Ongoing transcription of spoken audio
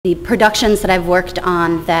The productions that I've worked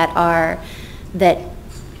on that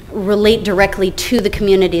relate directly to the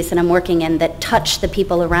communities that I'm working in, that touch the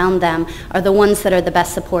people around them, are the ones that are the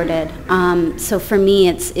best supported. So for me,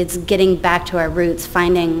 it's getting back to our roots,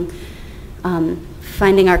 finding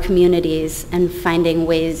our communities and finding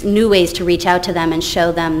new ways to reach out to them and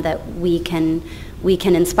show them that we can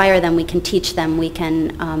inspire them, we can teach them, we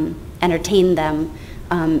can entertain them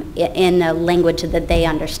in a language that they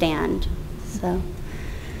understand. So.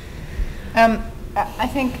 I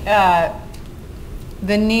think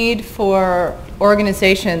the need for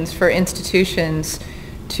organizations, for institutions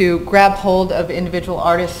to grab hold of individual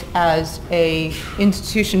artists as a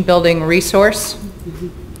institution-building resource,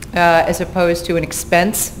 as opposed to an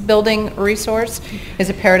expense-building resource, is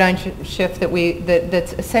a paradigm shift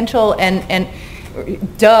that's essential and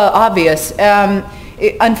obvious.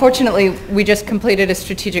 Unfortunately, we just completed a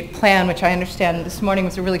strategic plan, which I understand this morning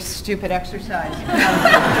was a really stupid exercise.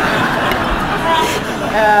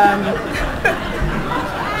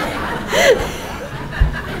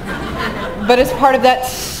 But as part of that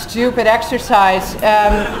stupid exercise,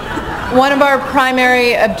 one of our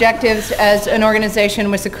primary objectives as an organization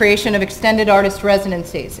was the creation of extended artist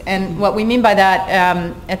residencies. And what we mean by that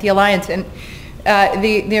at the Alliance, and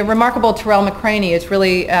the remarkable Terrell McCraney is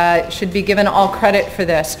really should be given all credit for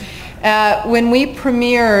this. When we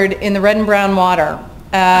premiered in the Red and Brown Water,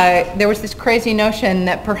 there was this crazy notion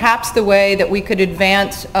that perhaps the way that we could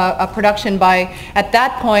advance a production by, at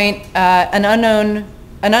that point, an unknown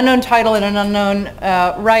title and an unknown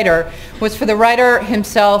writer, was for the writer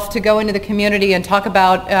himself to go into the community and talk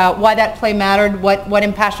about why that play mattered, what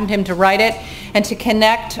impassioned him to write it, and to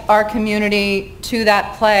connect our community to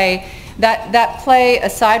that play. That play,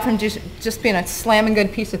 aside from just being a slamming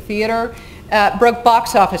good piece of theater, broke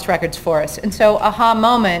box office records for us. And so, aha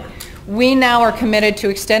moment, we now are committed to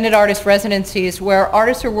extended artist residencies where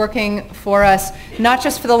artists are working for us, not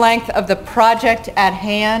just for the length of the project at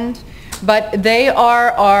hand, but they are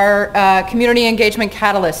our community engagement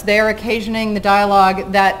catalysts. They are occasioning the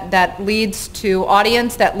dialogue that leads to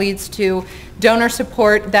audience, that leads to donor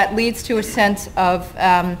support, that leads to a sense of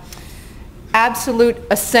absolute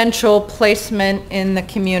essential placement in the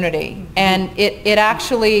community. And it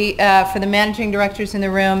actually, for the managing directors in the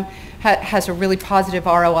room, has a really positive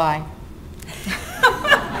ROI.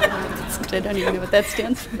 That's good. I don't even know what that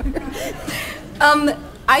stands for.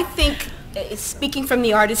 I think, speaking from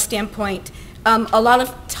the artist standpoint, a lot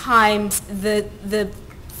of times the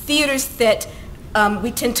theaters that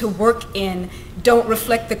we tend to work in don't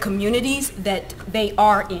reflect the communities that they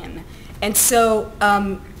are in. And so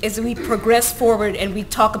as we progress forward and we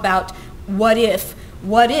talk about what if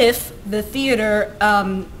the theater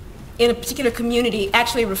in a particular community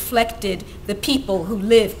actually reflected the people who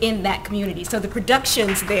live in that community. So the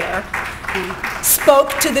productions there spoke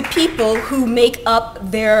to the people who make up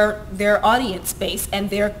their audience base and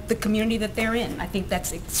the community that they're in. I think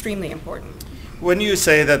that's extremely important. When you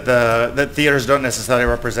say that that theaters don't necessarily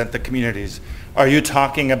represent the communities, are you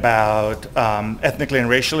talking about ethnically and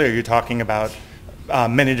racially, or are you talking about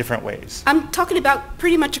many different ways? I'm talking about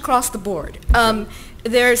pretty much across the board.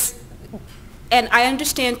 And I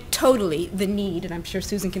understand totally the need, and I'm sure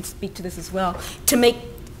Susan can speak to this as well,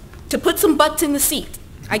 to put some butts in the seat.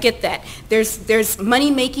 I get that. There's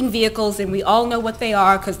money-making vehicles, and we all know what they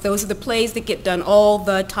are, because those are the plays that get done all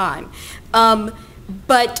the time.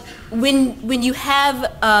 But when you have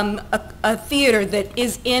a theater that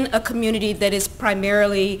is in a community that is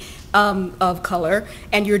primarily of color,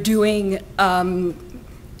 and you're doing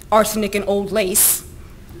Arsenic and Old Lace,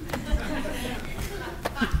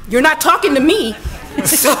 you're not talking to me.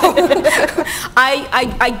 So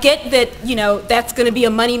I get that, that's going to be a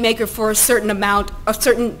moneymaker for a certain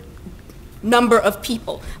number of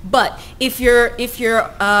people. But if your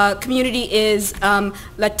community is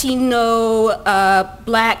Latino,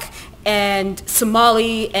 Black, and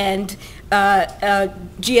Somali, and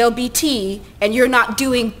GLBT, and you're not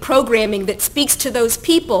doing programming that speaks to those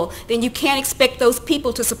people, then you can't expect those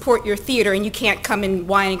people to support your theater, and you can't come and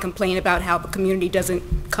whine and complain about how the community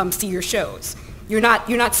doesn't come see your shows. You're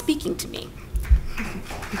not speaking to me.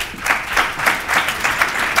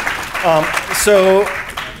 So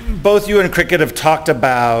both you and Cricket have talked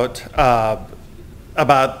about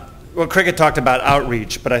well, Cricket talked about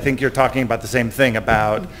outreach, but I think you're talking about the same thing,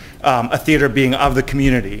 about a theater being of the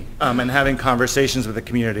community and having conversations with the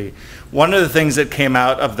community. One of the things that came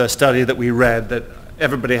out of the study that we read, that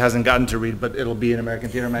everybody hasn't gotten to read, but it'll be in American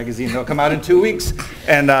Theater Magazine, it'll come out in 2 weeks,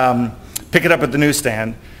 and pick it up at the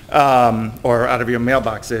newsstand or out of your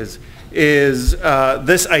mailboxes, is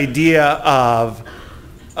this idea of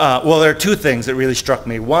well, there are two things that really struck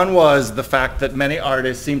me. One was the fact that many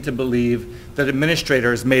artists seem to believe that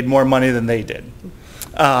administrators made more money than they did.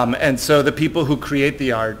 And so the people who create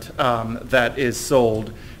the art that is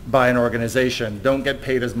sold by an organization don't get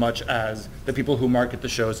paid as much as the people who market the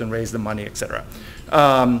shows and raise the money, et cetera.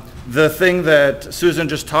 The thing that Susan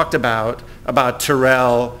just talked about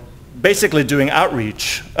Terrell basically doing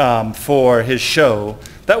outreach for his show,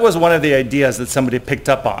 that was one of the ideas that somebody picked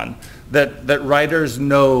up on, that writers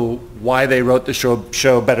know why they wrote the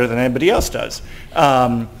show better than anybody else does.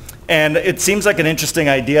 And it seems like an interesting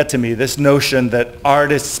idea to me, this notion that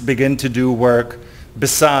artists begin to do work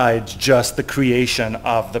besides just the creation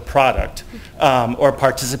of the product or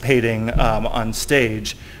participating on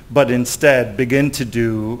stage, but instead begin to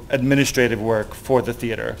do administrative work for the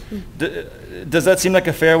theater. Does that seem like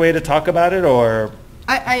a fair way to talk about it, or?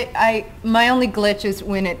 My only glitch is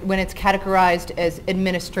when it's categorized as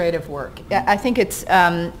administrative work. I think it's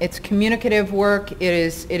communicative work. It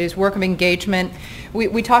is work of engagement.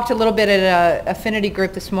 We talked a little bit at an affinity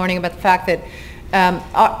group this morning about the fact that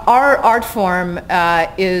our art form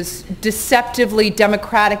is deceptively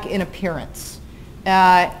democratic in appearance.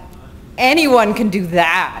 Anyone can do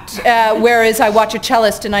that, whereas I watch a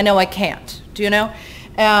cellist and I know I can't. Do you know?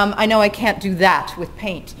 I know I can't do that with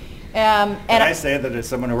paint. Can I say that as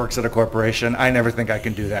someone who works at a corporation, I never think I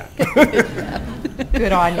can do that.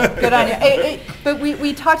 Good on you. Good on you. But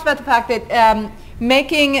we talked about the fact that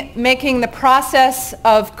making the process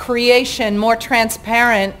of creation more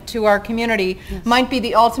transparent to our community might be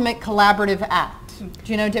the ultimate collaborative act.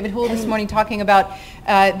 Do you know David Houle this morning talking about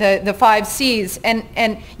the 5 C's?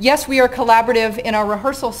 And yes, we are collaborative in our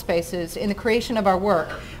rehearsal spaces, in the creation of our work.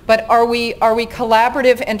 But are we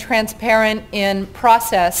collaborative and transparent in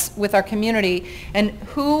process with our community? And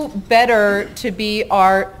who better to be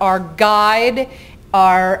our guide,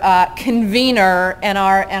 our convener, and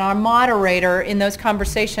our moderator in those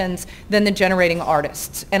conversations than the generating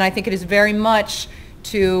artists? And I think it is very much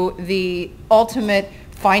to the ultimate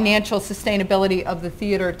financial sustainability of the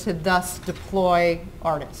theater to thus deploy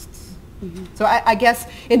artists. Mm-hmm. So I guess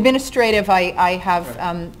administrative, I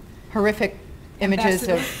have horrific images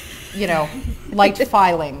of, light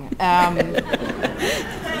filing. But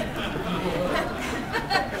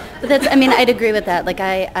that's, I'd agree with that. Like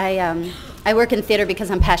I work in theater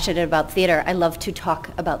because I'm passionate about theater. I love to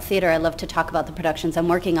talk about theater. I love to talk about the productions I'm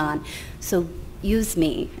working on. So use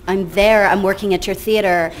me. I'm there. I'm working at your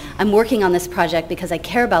theater. I'm working on this project because I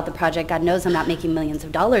care about the project. God knows I'm not making millions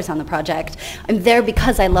of dollars on the project. I'm there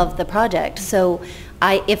because I love the project. So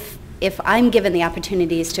if I'm given the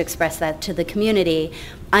opportunities to express that to the community,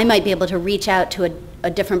 I might be able to reach out to a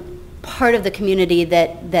different part of the community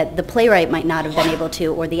that the playwright might not have been able to,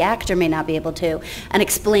 or the actor may not be able to, and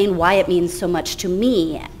explain why it means so much to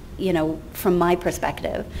me, from my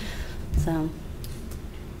perspective. So.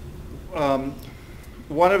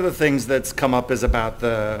 One of the things that's come up is about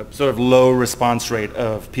the sort of low response rate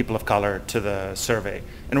of people of color to the survey.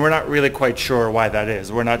 And we're not really quite sure why that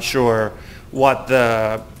is. We're not sure what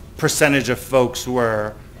the percentage of folks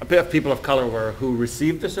were, of people of color were who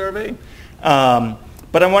received the survey. But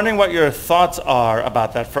I'm wondering what your thoughts are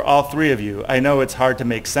about that for all three of you. I know it's hard to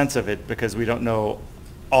make sense of it because we don't know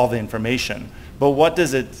all the information. But what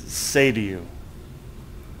does it say to you?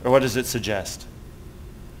 Or what does it suggest?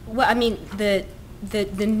 Well,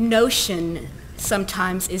 the notion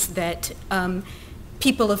sometimes is that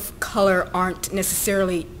people of color aren't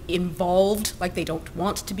necessarily involved, like they don't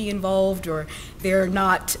want to be involved, or they're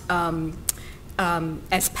not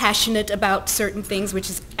as passionate about certain things, which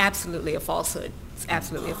is absolutely a falsehood. It's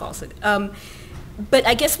absolutely a falsehood. But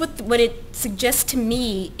I guess what it suggests to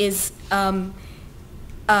me is I'm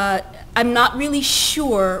not really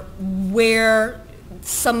sure where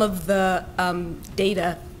some of the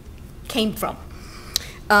data came from.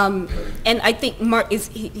 And I think Mark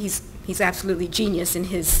he's absolutely genius in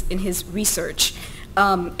his research.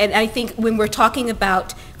 And I think when we're talking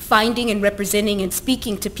about finding and representing and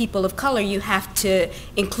speaking to people of color, you have to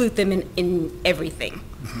include them in everything.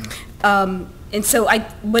 Mm-hmm. And so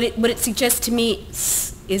what it suggests to me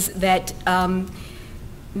is that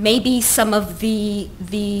maybe some of the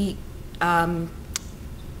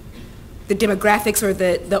demographics or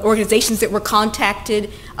the organizations that were contacted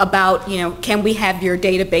about, can we have your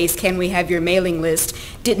database, can we have your mailing list,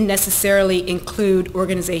 didn't necessarily include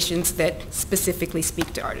organizations that specifically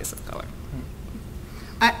speak to artists of color.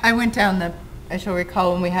 I went down I shall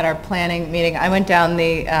recall when we had our planning meeting, I went down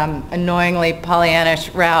the annoyingly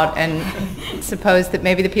Pollyannish route and supposed that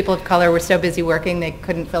maybe the people of color were so busy working they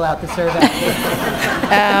couldn't fill out the survey.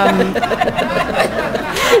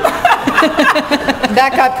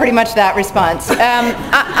 that got pretty much that response.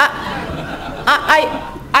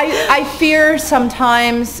 I fear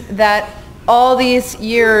sometimes that all these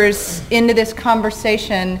years into this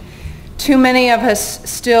conversation, too many of us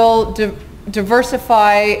still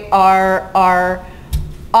diversify our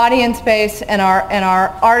audience base and our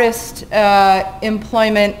artist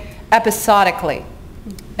employment episodically.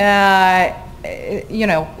 You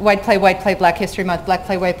know, white play, Black History Month, black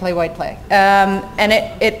play, white play. And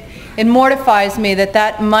it mortifies me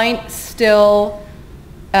that might still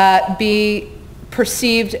be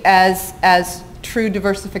perceived as true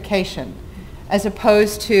diversification, as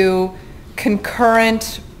opposed to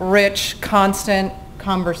concurrent, rich, constant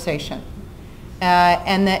conversation.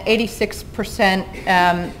 And the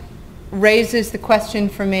 86% raises the question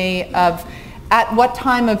for me of, at what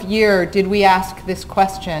time of year did we ask this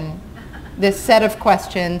question, this set of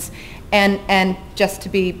questions, and just to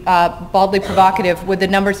be baldly provocative, would the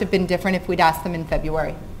numbers have been different if we'd asked them in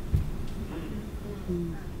February?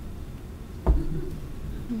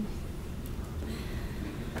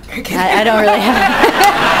 I don't really have,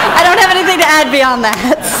 I don't have anything to add beyond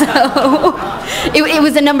that. So it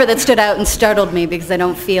was a number that stood out and startled me because I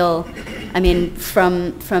don't feel, I mean,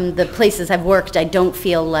 from the places I've worked, I don't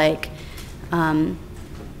feel like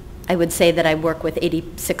I would say that I work with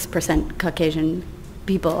 86% Caucasian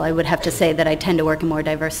people. I would have to say that I tend to work in more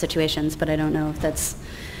diverse situations, but I don't know if that's,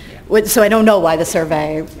 so I don't know why the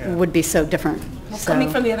survey would be so different. Well, coming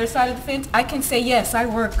from the other side of the fence, I can say yes, I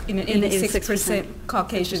work in an 86%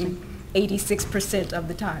 Caucasian 86% of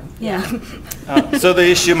the time. Yeah. So the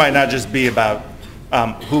issue might not just be about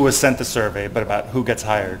who was sent the survey, but about who gets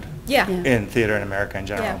hired in theater in America in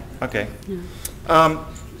general. Yeah. Okay. Yeah.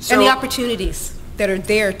 So, and the opportunities that are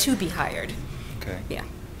there to be hired. Okay. Yeah.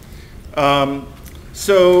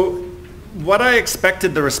 So what I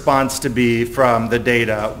expected the response to be from the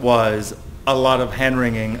data was a lot of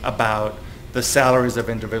hand-wringing about the salaries of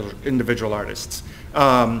individual artists.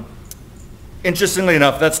 Interestingly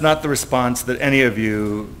enough, that's not the response that any of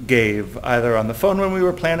you gave, either on the phone when we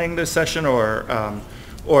were planning this session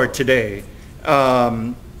or today.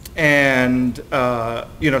 You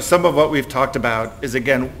know, some of what we've talked about is,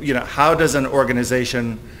 again, you know, how does an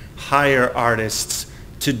organization hire artists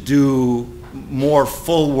to do more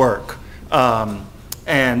full work,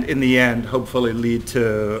 and in the end, hopefully lead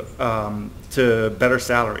to better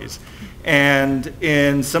salaries. And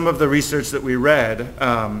in some of the research that we read,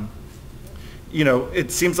 you know,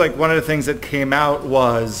 it seems like one of the things that came out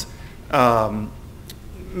was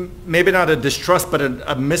maybe not a distrust, but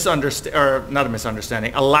a misunderstanding, or not a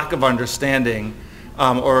misunderstanding, a lack of understanding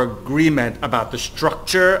or agreement about the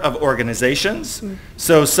structure of organizations.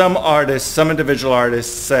 So some artists, some individual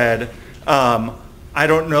artists said, I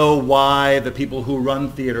don't know why the people who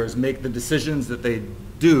run theaters make the decisions that they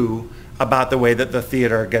do about the way that the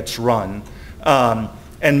theater gets run.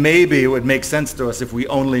 And maybe it would make sense to us if we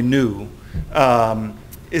only knew.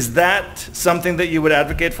 Is that something that you would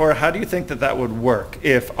advocate for? How do you think that that would work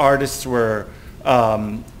if artists were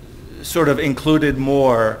sort of included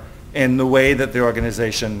more in the way that the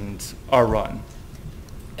organizations are run?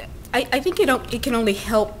 I think it can only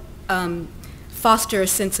help foster a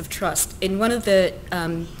sense of trust. In one of the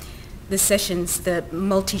sessions, the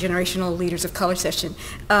multi-generational leaders of color session,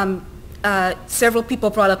 several people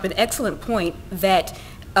brought up an excellent point that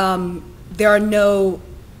there are no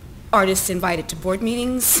artists invited to board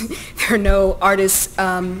meetings. There are no artists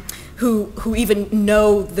who even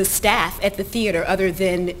know the staff at the theater, other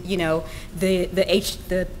than, you know,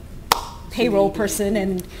 the payroll person,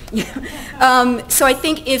 and so I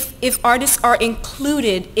think if artists are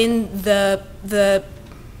included in the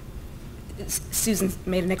Susan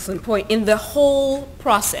made an excellent point, in the whole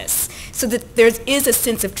process, so that there is a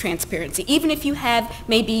sense of transparency, even if you have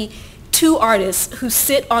maybe 2 artists who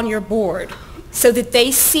sit on your board, so that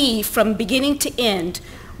they see from beginning to end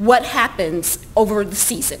what happens over the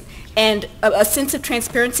season, and a sense of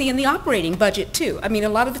transparency in the operating budget too. I mean, a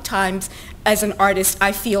lot of the times as an artist,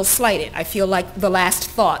 I feel slighted. I feel like the last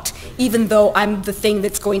thought, even though I'm the thing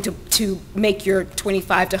that's going to make your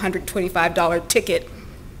 $25 to $125 ticket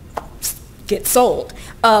get sold.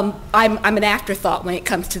 I'm an afterthought when it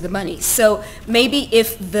comes to the money. So maybe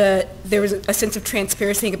if there was a sense of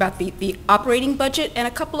transparency about the operating budget, and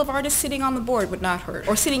a couple of artists sitting on the board would not hurt,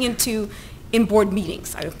 or sitting in board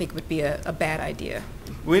meetings, I don't think would be a bad idea.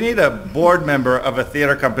 We need a board member of a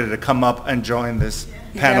theater company to come up and join this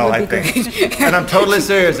panel, I think. And I'm totally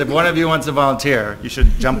serious. If one of you wants to volunteer, you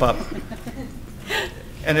should jump up.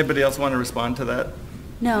 Anybody else want to respond to that?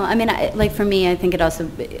 No, I mean, like for me, I think it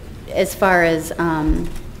also, as far as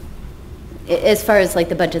as far as like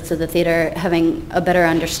the budgets of the theater, having a better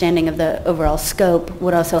understanding of the overall scope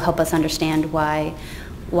would also help us understand why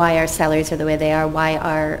our salaries are the way they are, why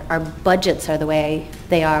our budgets are the way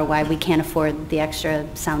they are, why we can't afford the extra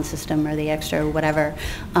sound system or the extra whatever.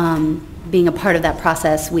 Being a part of that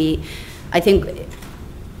process, I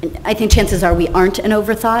think chances are we aren't an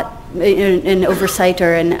oversight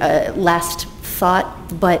or an last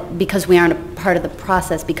thought, but because we aren't a part of the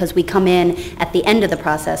process, because we come in at the end of the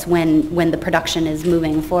process when the production is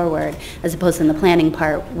moving forward, as opposed to in the planning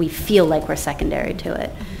part, we feel like we're secondary to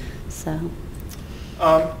it. So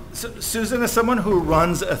Susan, as someone who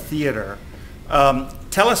runs a theater,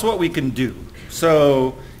 tell us what we can do.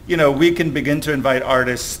 So, we can begin to invite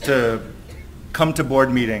artists to come to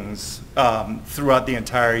board meetings throughout the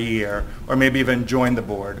entire year, or maybe even join the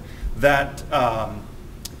board. That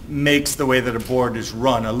makes the way that a board is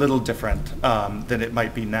run a little different than it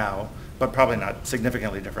might be now, but probably not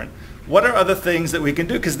significantly different. What are other things that we can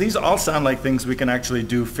do? Because these all sound like things we can actually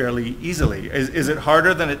do fairly easily. Is it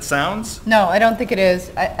harder than it sounds? No, I don't think it is.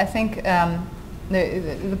 I think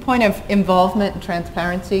the point of involvement and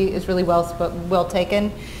transparency is really well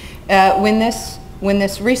taken. When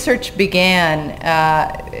this research began,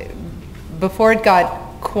 before it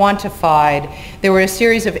got quantified, there were a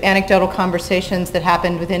series of anecdotal conversations that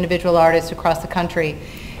happened with individual artists across the country.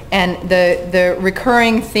 And the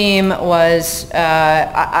recurring theme was,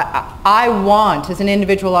 I want, as an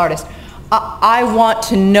individual artist, I want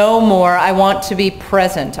to know more, I want to be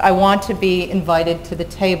present, I want to be invited to the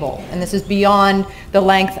table. And this is beyond the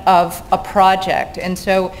length of a project. And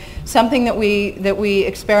so something that we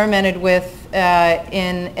experimented with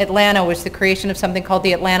in Atlanta was the creation of something called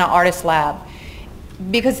the Atlanta Artist Lab.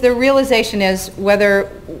 Because the realization is, whether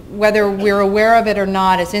we're aware of it or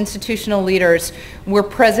not, as institutional leaders, we're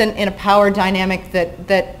present in a power dynamic that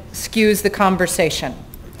skews the conversation.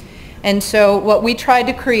 And so what we tried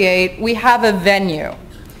to create, we have a venue.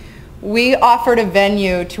 We offered a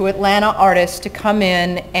venue to Atlanta artists to come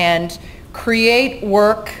in and create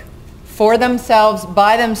work for themselves,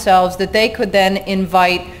 by themselves, that they could then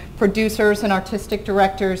invite producers and artistic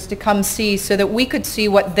directors to come see, so that we could see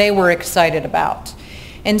what they were excited about.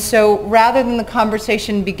 And so rather than the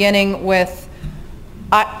conversation beginning with,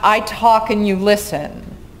 I talk and you listen,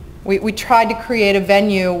 we tried to create a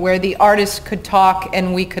venue where the artists could talk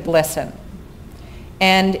and we could listen.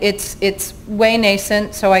 And it's way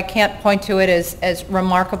nascent, so I can't point to it as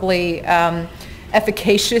remarkably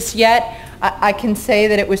efficacious yet. I can say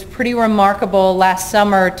that it was pretty remarkable last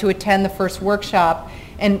summer to attend the first workshop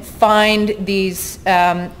and find these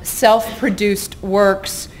self-produced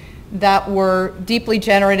works that were deeply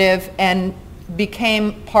generative and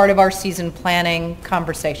became part of our season planning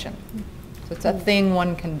conversation. So it's a thing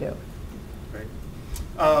one can do. Great.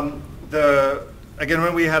 Again,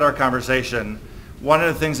 when we had our conversation, one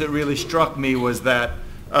of the things that really struck me was that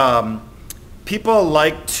people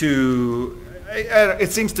like to,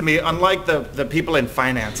 it seems to me, unlike the people in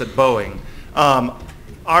finance at Boeing,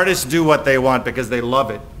 artists do what they want because they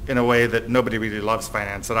love it in a way that nobody really loves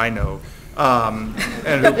finance that I know.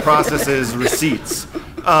 And who processes receipts.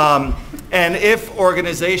 And if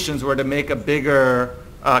organizations were to make a bigger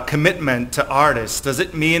commitment to artists, does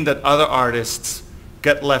it mean that other artists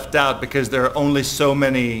get left out because there are only so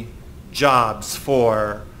many jobs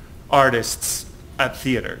for artists at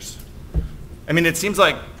theaters? I mean, it seems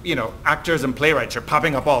like, actors and playwrights are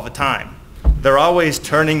popping up all the time. They're always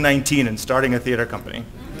turning 19 and starting a theater company.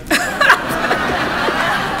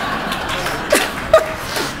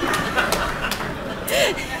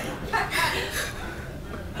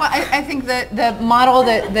 Well, I think that the model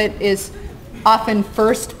that is often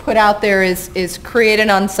first put out there is create an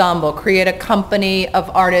ensemble, create a company of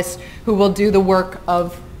artists who will do the work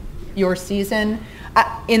of your season.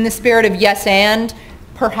 In the spirit of yes and,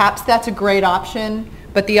 perhaps that's a great option,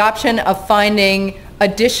 but the option of finding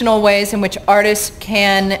additional ways in which artists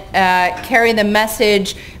can carry the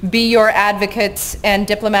message, be your advocates and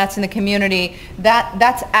diplomats in the community,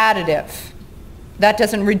 that's additive. That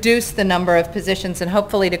doesn't reduce the number of positions, and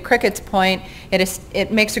hopefully, to Cricket's point,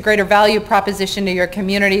 it makes a greater value proposition to your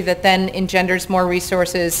community that then engenders more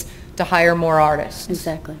resources to hire more artists.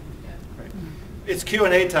 Exactly. Right. It's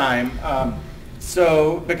Q&A time.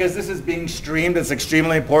 So because this is being streamed, it's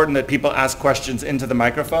extremely important that people ask questions into the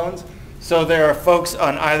microphones. So there are folks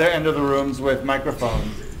on either end of the rooms with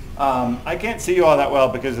microphones. I can't see you all that well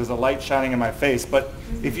because there's a light shining in my face, but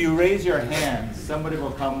if you raise your hand, somebody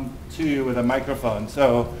will come to you with a microphone.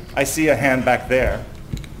 So I see a hand back there.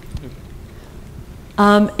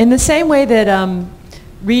 In the same way that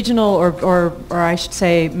regional or I should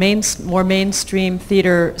say more mainstream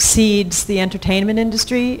theater seeds the entertainment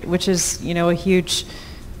industry, which is, you know, a huge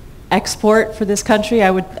export for this country.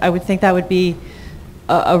 I would think that would be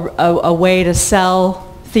a way to sell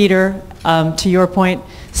theater, to your point,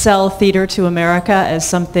 sell theater to America as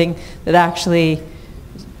something that actually,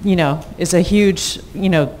 you know, is a huge, you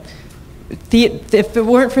know, if it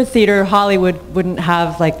weren't for theater, Hollywood wouldn't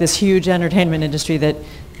have like this huge entertainment industry that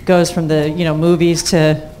goes from the, you know, movies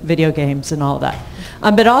to video games and all of that.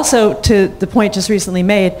 But also, to the point just recently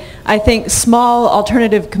made, I think small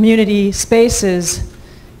alternative community spaces,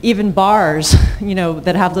 even bars, you know,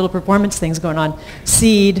 that have little performance things going on,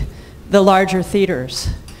 seed the larger theaters.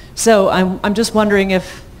 So I'm just wondering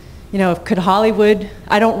if, you know, could Hollywood,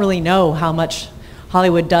 I don't really know how much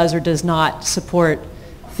Hollywood does or does not support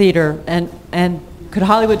theater, and could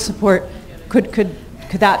Hollywood support, could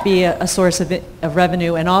that be a source of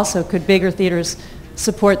revenue, and also could bigger theaters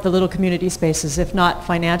support the little community spaces, if not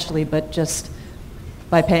financially, but just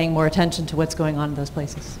by paying more attention to what's going on in those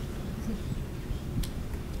places?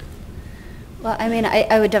 Well, I mean,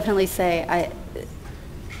 I would definitely say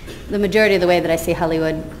the majority of the way that I see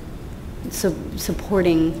Hollywood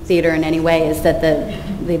supporting theater in any way is that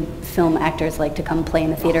the film actors like to come play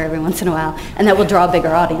in the theater every once in a while, and that will draw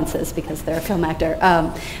bigger audiences because they're a film actor.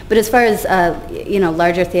 But as far as you know,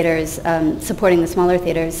 larger theaters supporting the smaller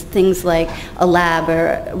theaters, things like a lab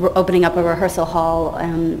or opening up a rehearsal hall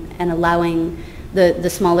and allowing the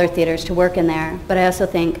smaller theaters to work in there. But I also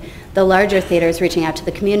think the larger theaters reaching out to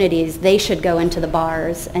the communities, they should go into the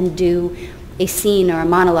bars and do a scene or a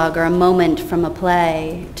monologue or a moment from a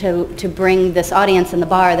play to bring this audience in the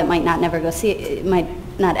bar that might not ever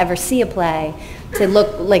see a play, to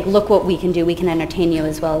look what we can do. We can entertain you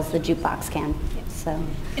as well as the jukebox can. So.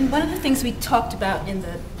 And one of the things we talked about in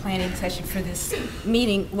the planning session for this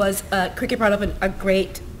meeting was Cricket brought up a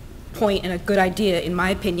great point and a good idea, in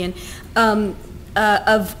my opinion,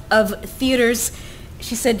 of theaters.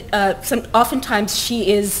 She said oftentimes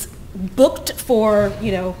she is booked for,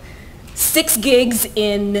 you know, 6 gigs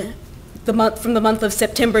in the month, from the month of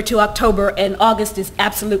September to October, and August is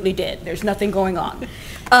absolutely dead. There's nothing going on.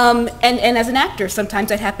 And as an actor, sometimes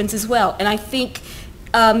that happens as well. And I think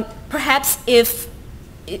perhaps if,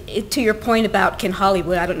 to your point about can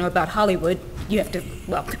Hollywood, I don't know about Hollywood, you have to,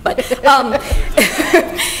 well, but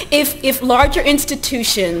if larger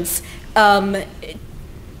institutions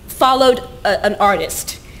followed an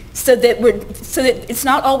artist, so that it's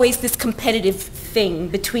not always this competitive thing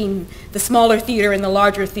between the smaller theater and the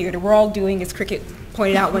larger theater. We're all doing, as Cricket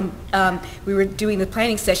pointed out when we were doing the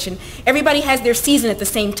planning session, everybody has their season at the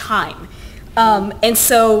same time. And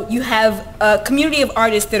so you have a community of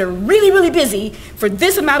artists that are really, really busy for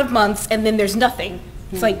this amount of months, and then there's nothing.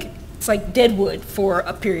 It's like dead wood for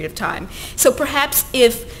a period of time. So perhaps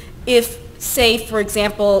if say, for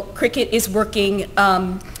example, Cricket is working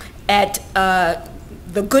at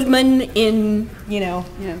the Goodman in,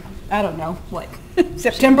 I don't know, what,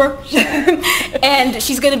 September? And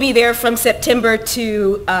she's going to be there from September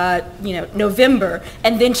to, November,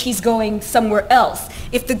 and then she's going somewhere else.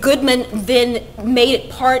 If the Goodman then made it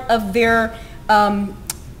part of their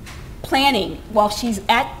planning while she's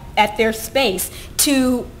at their space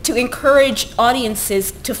to encourage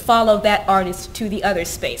audiences to follow that artist to the other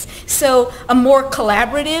space. So a more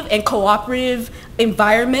collaborative and cooperative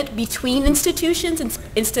environment between institutions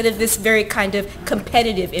instead of this very kind of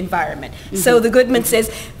competitive environment. Mm-hmm. So the Goodman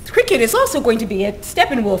says, Cricket is also going to be at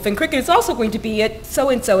Steppenwolf, and Cricket is also going to be at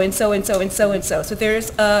so-and-so and so-and-so and so-and-so. So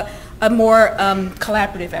there's a more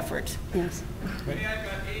collaborative effort. Yes. I've got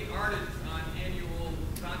 8 artists on annual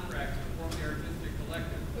contracts to form the artistic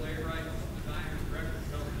collective, playwrights, designers, directors.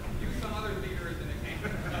 So use some other theater as an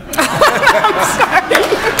example.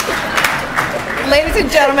 Ladies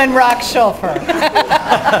and gentlemen, Rock Schulfer.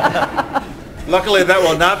 Luckily, that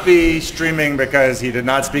will not be streaming because he did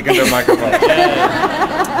not speak into a microphone.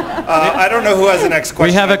 I don't know who has the next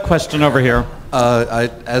question. We have a question over here.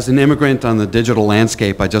 As an immigrant on the digital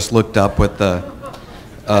landscape, I just looked up what the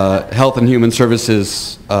Health and Human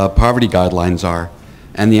Services poverty guidelines are,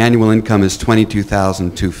 and the annual income is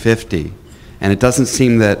 $22,250, and it doesn't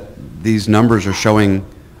seem that these numbers are showing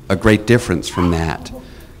a great difference from that. Do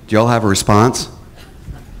you all have a response?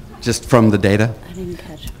 Just from the data? I didn't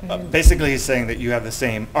catch. Basically, he's saying that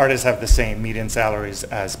artists have the same median salaries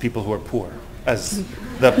as people who are poor, as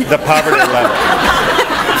the poverty level.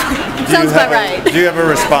 Sounds about right. Do you have a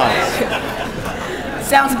response?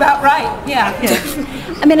 Sounds about right, yeah.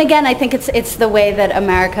 I mean, again, I think it's the way that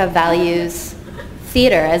America values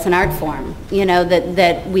theater as an art form.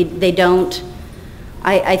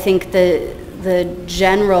 I think the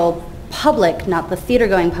general public, not the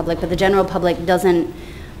theater-going public, but the general public doesn't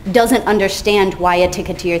understand why a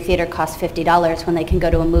ticket to your theater costs $50 when they can go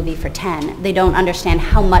to a movie for 10. They don't understand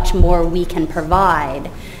how much more we can provide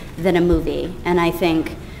than a movie. And I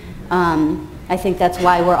think that's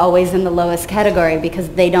why we're always in the lowest category, because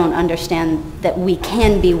they don't understand that we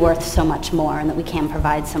can be worth so much more and that we can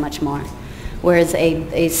provide so much more. Whereas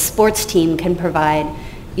a sports team can provide,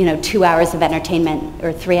 2 hours of entertainment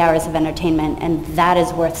or 3 hours of entertainment, and that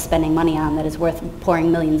is worth spending money on, that is worth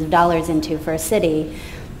pouring millions of dollars into for a city.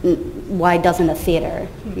 Why doesn't a theater?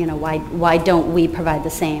 Why don't we provide the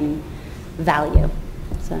same value?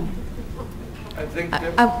 So.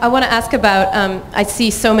 I want to ask about, I see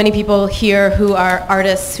so many people here who are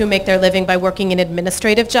artists who make their living by working in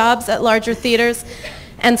administrative jobs at larger theaters.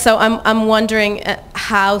 And so I'm wondering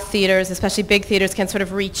how theaters, especially big theaters, can sort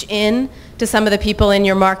of reach in to some of the people in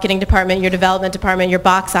your marketing department, your development department, your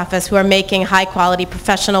box office who are making high quality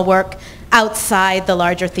professional work outside the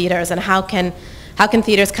larger theaters, and how can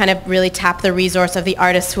theaters kind of really tap the resource of the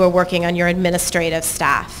artists who are working on your administrative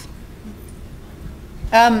staff?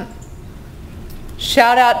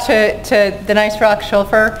 Shout out to the Nice Rock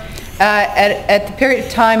chauffeur. At the period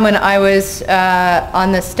of time when I was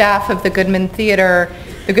on the staff of the Goodman Theater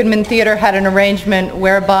had an arrangement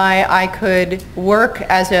whereby I could work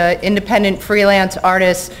as an independent freelance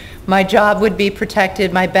artist. My job would be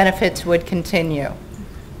protected, my benefits would continue.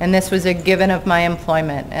 And this was a given of my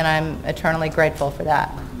employment, and I'm eternally grateful for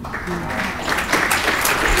that.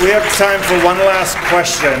 We have time for one last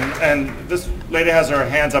question, and this lady has her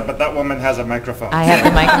hands up, but that woman has a microphone. I have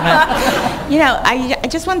a microphone. I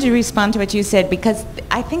just wanted to respond to what you said, because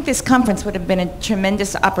I think this conference would have been a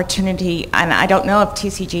tremendous opportunity, and I don't know if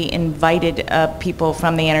TCG invited people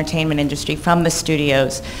from the entertainment industry, from the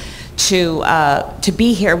studios, to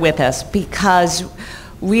be here with us, because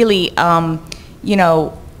really,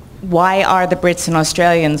 why are the Brits and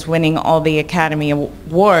Australians winning all the Academy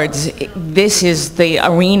Awards? This is the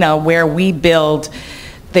arena where we build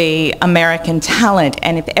the American talent,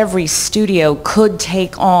 and if every studio could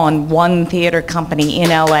take on one theater company in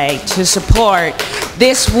LA to support,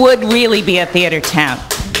 this would really be a theater town.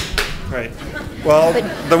 Right. Well,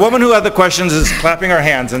 the woman who had the questions is clapping her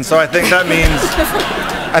hands, and so I think that means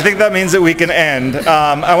that we can end.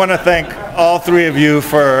 I want to thank all three of you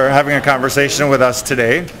for having a conversation with us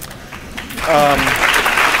today.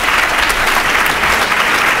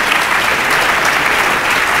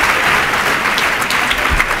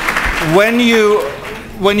 When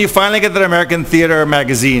you finally get that American Theater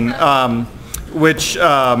magazine, which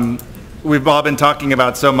we've all been talking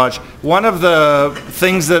about so much, one of the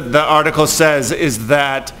things that the article says is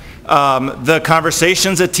that the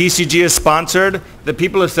conversations that TCG has sponsored, the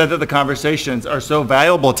people have said that the conversations are so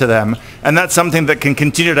valuable to them, and that's something that can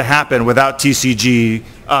continue to happen without TCG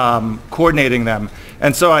coordinating them.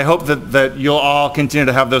 And so I hope that you'll all continue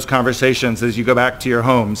to have those conversations as you go back to your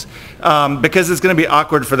homes, because it's going to be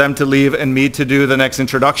awkward for them to leave and me to do the next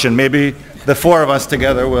introduction. Maybe the four of us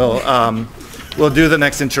together will do the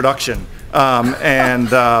next introduction.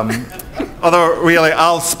 Although really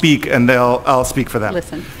I'll speak and I'll speak for them.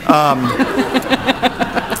 Listen.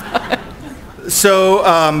 So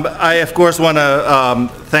I of course want to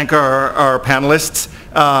thank our panelists,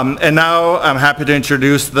 and now I'm happy to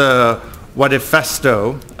introduce the What If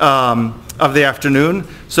Festo of the afternoon.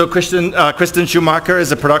 So Kristen Schumacher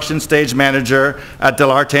is a production stage manager at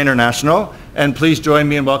Delarte International, and please join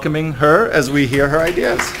me in welcoming her as we hear her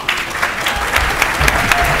ideas.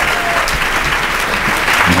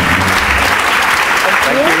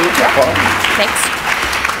 Thanks.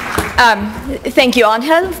 Thank you,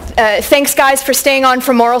 Angel. Thanks, guys, for staying on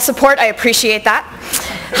for moral support. I appreciate that.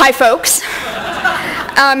 Hi, folks.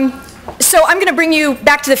 So I'm going to bring you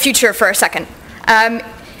back to the future for a second.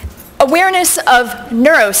 Awareness of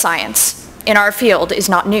neuroscience in our field is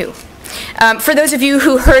not new. For those of you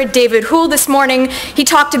who heard David Houle this morning, he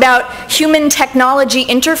talked about human-technology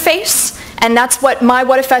interface, and that's what my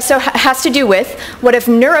What If Festo has to do with. What if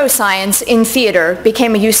neuroscience in theater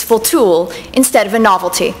became a useful tool instead of a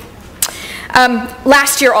novelty?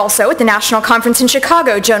 Last year also, at the National Conference in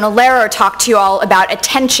Chicago, Jonah Lehrer talked to you all about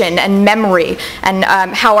attention and memory and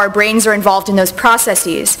how our brains are involved in those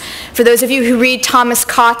processes. For those of you who read Thomas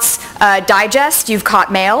Cott's Digest, you've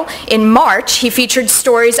caught mail. In March, he featured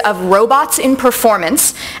stories of robots in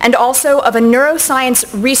performance and also of a neuroscience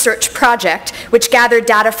research project which gathered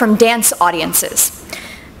data from dance audiences.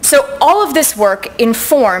 So all of this work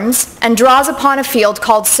informs and draws upon a field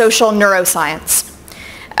called social neuroscience.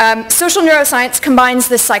 Social neuroscience combines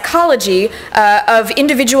the psychology of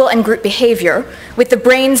individual and group behavior with the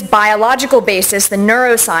brain's biological basis, the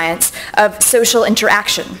neuroscience of social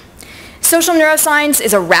interaction. Social neuroscience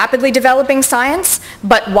is a rapidly developing science,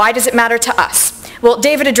 but why does it matter to us? Well,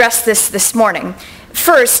 David addressed this morning.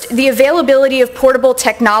 First, the availability of portable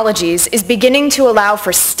technologies is beginning to allow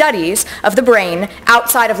for studies of the brain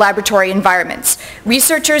outside of laboratory environments.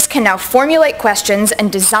 Researchers can now formulate questions and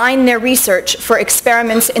design their research for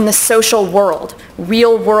experiments in the social world,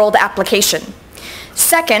 real-world application.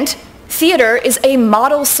 Second, theater is a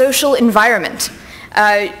model social environment.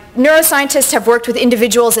 Neuroscientists have worked with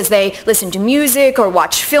individuals as they listen to music or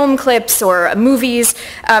watch film clips or movies,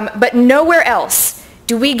 but nowhere else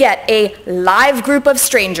do we get a live group of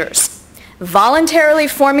strangers voluntarily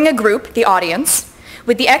forming a group, the audience,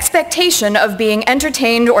 with the expectation of being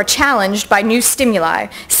entertained or challenged by new stimuli,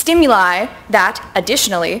 stimuli that,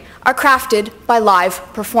 additionally, are crafted by live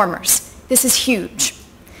performers. This is huge.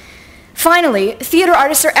 Finally, theater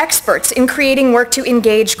artists are experts in creating work to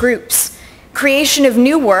engage groups. Creation of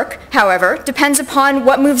new work, however, depends upon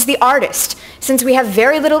what moves the artist, since we have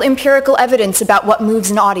very little empirical evidence about what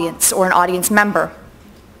moves an audience or an audience member.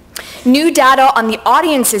 New data on the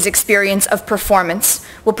audience's experience of performance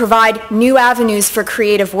will provide new avenues for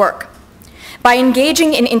creative work. By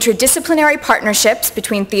engaging in interdisciplinary partnerships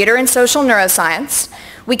between theater and social neuroscience,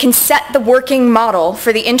 we can set the working model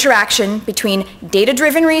for the interaction between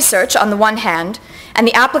data-driven research on the one hand and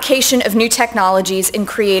the application of new technologies in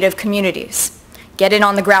creative communities. Get in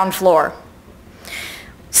on the ground floor.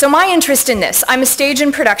 So my interest in this, I'm a stage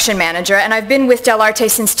and production manager, and I've been with Del Arte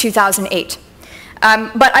since 2008.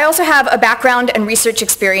 But I also have a background and research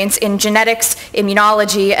experience in genetics,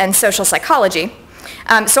 immunology, and social psychology.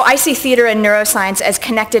 So I see theater and neuroscience as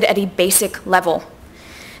connected at a basic level.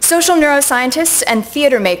 Social neuroscientists and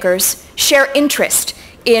theater makers share interest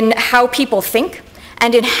in how people think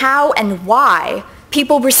and in how and why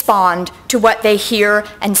people respond to what they hear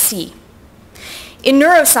and see. In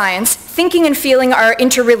neuroscience, thinking and feeling are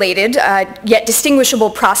interrelated, yet distinguishable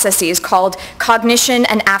processes called cognition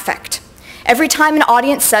and affect. Every time an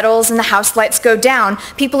audience settles and the house lights go down,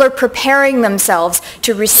 people are preparing themselves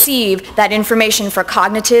to receive that information for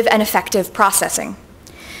cognitive and affective processing.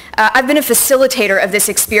 I've been a facilitator of this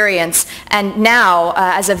experience, and now,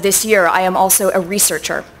 as of this year, I am also a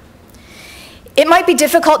researcher. It might be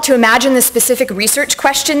difficult to imagine the specific research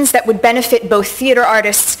questions that would benefit both theater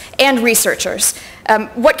artists and researchers.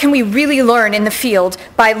 What can we really learn in the field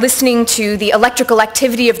by listening to the electrical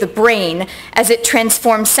activity of the brain as it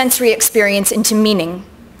transforms sensory experience into meaning?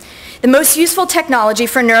 The most useful technology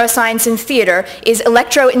for neuroscience in theater is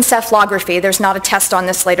electroencephalography. There's not a test on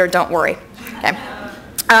this later, don't worry. Okay.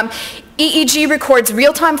 EEG records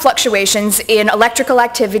real-time fluctuations in electrical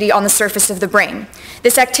activity on the surface of the brain.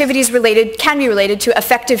 This activity can be related to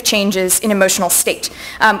affective changes in emotional state.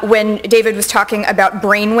 When David was talking about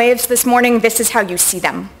brain waves this morning, this is how you see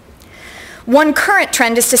them. One current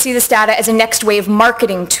trend is to see this data as a next wave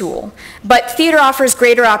marketing tool, but theater offers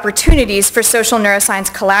greater opportunities for social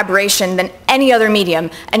neuroscience collaboration than any other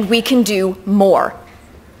medium, and we can do more.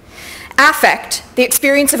 Affect, the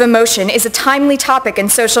experience of emotion, is a timely topic in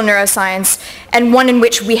social neuroscience and one in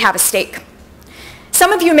which we have a stake.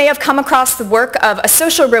 Some of you may have come across the work of a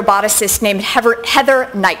social roboticist named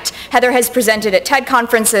Heather Knight. Heather has presented at TED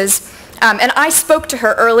conferences, and I spoke to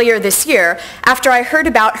her earlier this year after I heard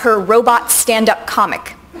about her robot stand-up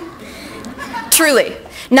comic. Truly.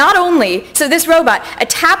 Not only, so this robot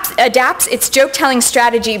adapts its joke-telling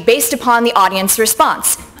strategy based upon the audience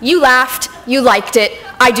response. You laughed, you liked it,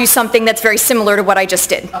 I do something that's very similar to what I just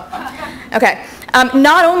did. Okay.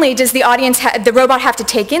 Not only does the robot have to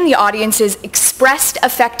take in the audience's expressed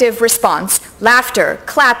affective response, laughter,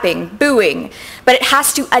 clapping, booing, but it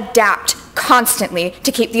has to adapt constantly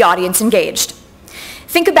to keep the audience engaged.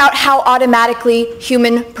 Think about how automatically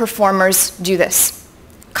human performers do this.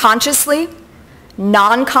 Consciously,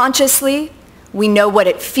 non-consciously, we know what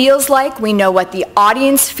it feels like, we know what the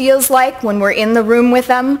audience feels like when we're in the room with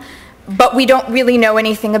them, but we don't really know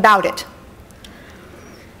anything about it.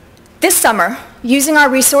 This summer, using our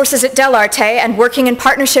resources at Del Arte and working in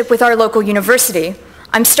partnership with our local university,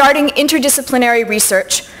 I'm starting interdisciplinary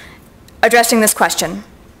research addressing this question.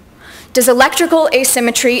 Does electrical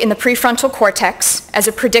asymmetry in the prefrontal cortex as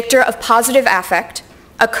a predictor of positive affect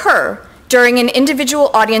occur during an individual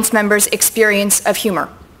audience member's experience of humor?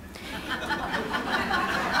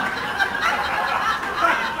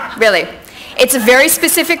 Really. It's a very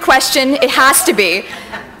specific question. It has to be.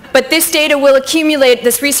 But this data will accumulate,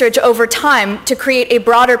 this research, over time to create a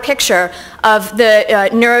broader picture of the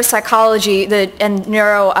neuropsychology and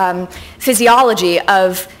neurophysiology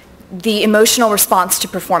of the emotional response to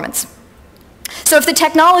performance. So if the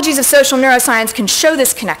technologies of social neuroscience can show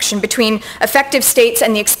this connection between affective states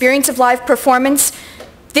and the experience of live performance,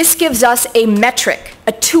 This gives us a metric,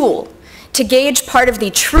 a tool, to gauge part of the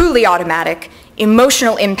truly automatic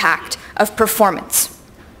emotional impact of performance.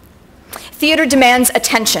 Theater demands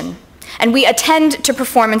attention, and we attend to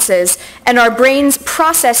performances, and our brains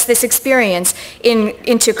process this experience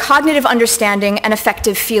into cognitive understanding and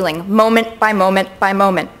effective feeling, moment by moment by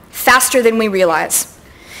moment, faster than we realize.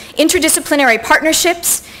 Interdisciplinary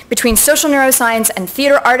partnerships between social neuroscience and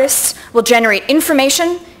theater artists will generate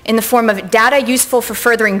information in the form of data useful for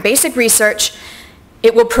furthering basic research.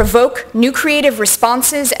 It will provoke new creative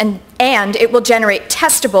responses, and it will generate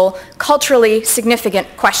testable, culturally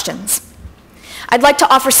significant questions. I'd like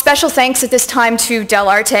to offer special thanks at this time to Del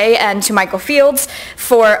Arte and to Michael Fields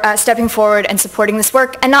for stepping forward and supporting this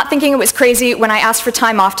work and not thinking it was crazy when I asked for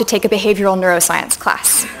time off to take a behavioral neuroscience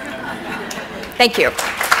class. Thank you.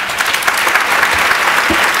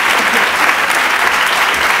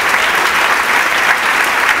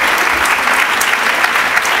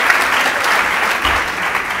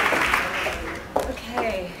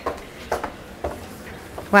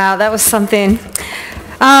 Wow, that was something.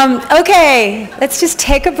 Okay, let's just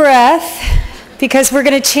take a breath because we're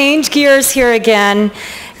going to change gears here again.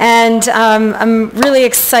 And I'm really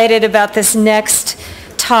excited about this next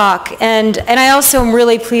talk. And I also am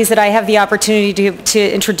really pleased that I have the opportunity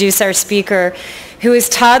to introduce our speaker, who is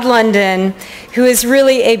Todd London, who is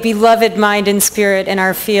really a beloved mind and spirit in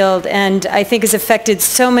our field, and I think has affected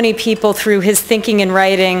so many people through his thinking and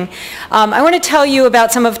writing. I want to tell you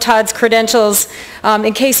about some of Todd's credentials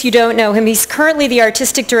in case you don't know him. He's currently the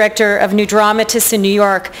artistic director of New Dramatists in New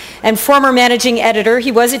York and former managing editor.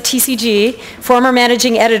 He was at TCG, former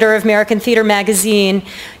managing editor of American Theater Magazine.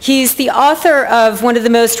 He's the author of one of the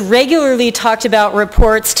most regularly talked about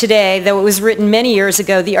reports today, though it was written many years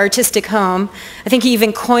ago, The Artistic Home. I think he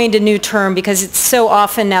even coined a new term because it's so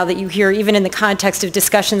often now that you hear, even in the context of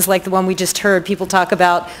discussions like the one we just heard, people talk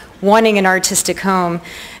about wanting an artistic home.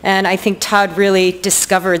 And I think Todd really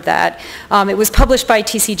discovered that. It was published by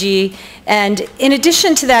TCG. And in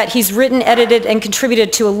addition to that, he's written, edited, and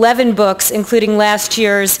contributed to 11 books, including last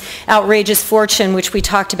year's Outrageous Fortune, which we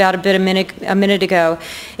talked about a minute ago.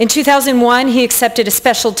 In 2001, he accepted a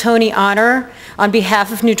special Tony honor on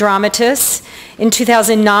behalf of New Dramatists. In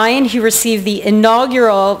 2009, he received the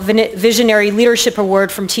inaugural Visionary Leadership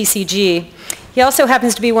Award from TCG. He also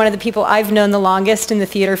happens to be one of the people I've known the longest in the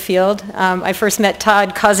theater field. I first met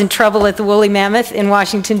Todd causing trouble at the Woolly Mammoth in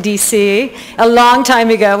Washington, D.C. a long time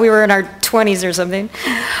ago. We were in our 20s or something.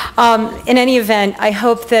 In any event, I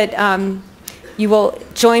hope that you will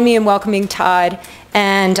join me in welcoming Todd.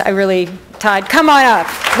 And Todd, come on up.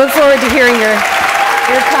 Look forward to hearing your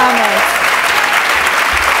comments.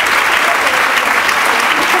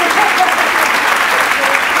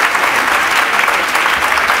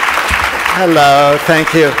 Hello,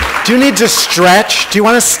 thank you. Do you need to stretch? Do you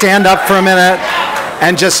want to stand up for a minute?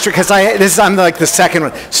 And just, because I'm like the second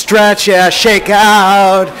one. Stretch, yeah, shake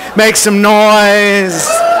out, make some noise.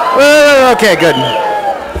 Okay, good.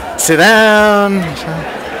 Sit down.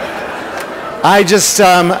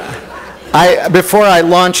 Before I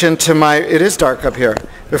launch into it is dark up here.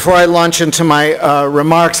 Before I launch into my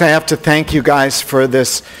remarks, I have to thank you guys for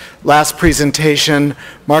this last presentation.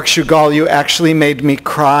 Mark Shugal, you actually made me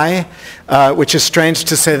cry, which is strange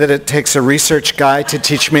to say that it takes a research guy to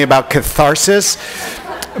teach me about catharsis.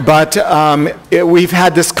 But we've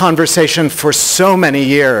had this conversation for so many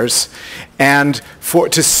years, and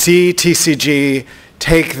to see TCG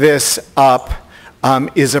take this up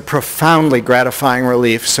is a profoundly gratifying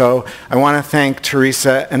relief. So I want to thank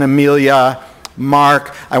Teresa and Amelia,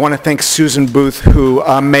 Mark. I want to thank Susan Booth, who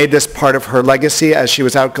made this part of her legacy as she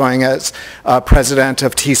was outgoing as president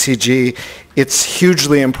of TCG. It's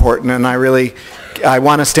hugely important, and I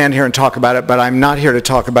want to stand here and talk about it, but I'm not here to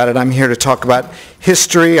talk about it. I'm here to talk about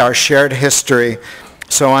history, our shared history.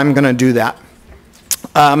 So I'm going to do that.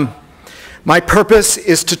 My purpose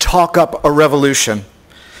is to talk up a revolution.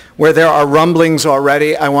 Where there are rumblings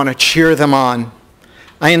already, I want to cheer them on.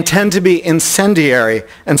 I intend to be incendiary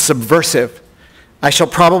and subversive. I shall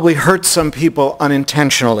probably hurt some people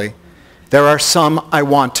unintentionally. There are some I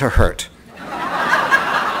want to hurt.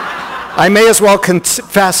 I may as well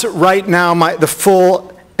confess right now the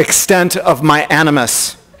full extent of my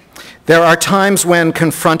animus. There are times when,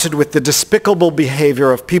 confronted with the despicable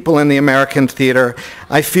behavior of people in the American theater,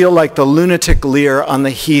 I feel like the lunatic Lear on the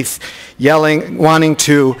heath, yelling, wanting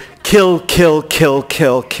to kill, kill, kill,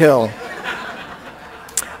 kill, kill.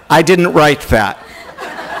 I didn't write that.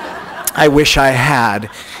 I wish I had.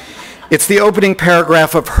 It's the opening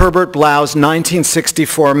paragraph of Herbert Blau's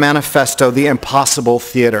 1964 manifesto, The Impossible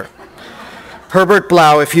Theater. Herbert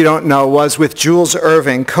Blau, if you don't know, was with Jules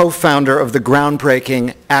Irving, co-founder of the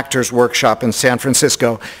groundbreaking Actors Workshop in San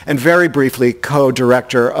Francisco, and very briefly,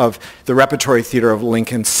 co-director of the Repertory Theater of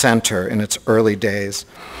Lincoln Center in its early days.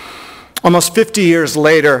 Almost 50 years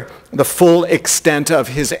later, the full extent of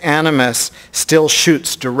his animus still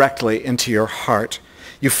shoots directly into your heart.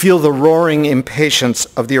 You feel the roaring impatience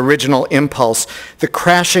of the original impulse, the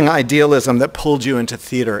crashing idealism that pulled you into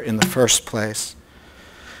theater in the first place.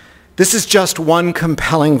 This is just one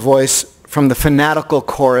compelling voice from the fanatical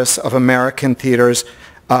chorus of American theater's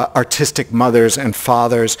artistic mothers and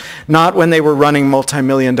fathers, not when they were running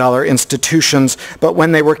multi-million-dollar institutions, but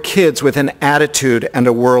when they were kids with an attitude and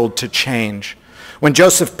a world to change. When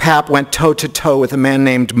Joseph Papp went toe-to-toe with a man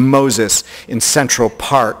named Moses in Central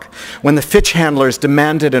Park, when the Fitch handlers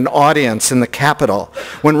demanded an audience in the Capitol,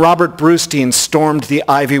 when Robert Brustein stormed the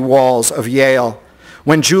ivy walls of Yale,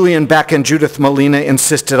 when Julian Beck and Judith Malina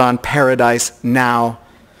insisted on Paradise Now,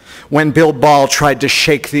 when Bill Ball tried to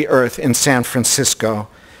shake the earth in San Francisco.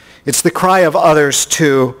 It's the cry of others,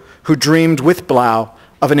 too, who dreamed with Blau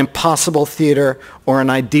of an impossible theater or an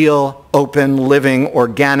ideal, open, living,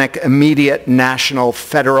 organic, immediate, national,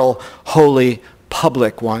 federal, holy,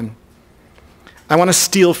 public one. I want to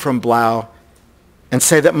steal from Blau and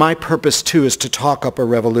say that my purpose, too, is to talk up a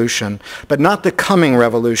revolution, but not the coming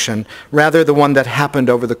revolution, rather the one that happened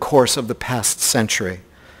over the course of the past century.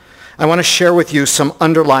 I want to share with you some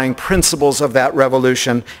underlying principles of that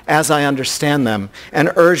revolution as I understand them,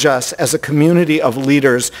 and urge us as a community of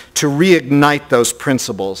leaders to reignite those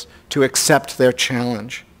principles, to accept their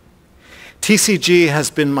challenge. TCG has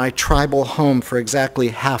been my tribal home for exactly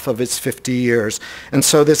half of its 50 years, and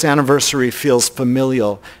so this anniversary feels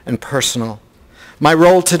familial and personal. My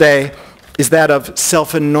role today is that of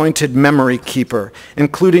self-anointed memory keeper,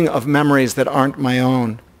 including of memories that aren't my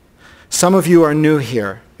own. Some of you are new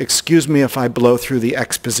here. Excuse me if I blow through the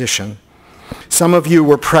exposition. Some of you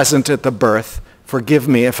were present at the birth. Forgive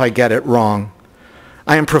me if I get it wrong.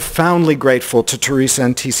 I am profoundly grateful to Teresa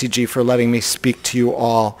and TCG for letting me speak to you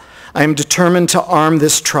all. I am determined to arm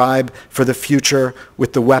this tribe for the future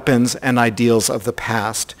with the weapons and ideals of the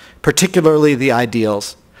past, particularly the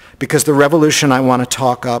ideals, because the revolution I want to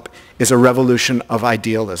talk up is a revolution of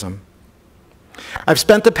idealism. I've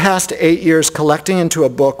spent the past 8 years collecting into a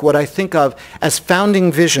book what I think of as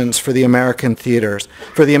founding visions for the American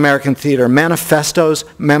theater, manifestos,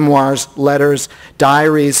 memoirs, letters,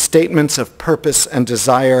 diaries, statements of purpose and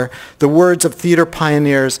desire, the words of theater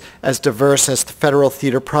pioneers as diverse as the Federal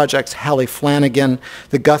Theater Project's Hallie Flanagan,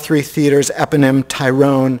 the Guthrie Theater's eponym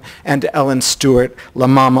Tyrone, and Ellen Stewart, La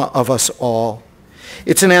Mama of us all.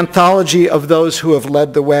 It's an anthology of those who have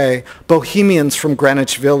led the way, bohemians from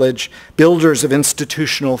Greenwich Village, builders of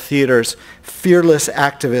institutional theaters, fearless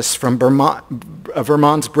activists from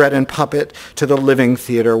Vermont's Bread and Puppet to the Living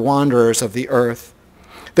Theater, wanderers of the earth.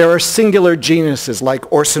 There are singular geniuses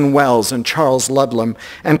like Orson Welles and Charles Ludlam,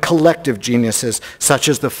 and collective geniuses such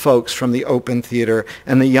as the folks from the Open Theater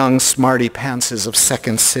and the young smarty pantses of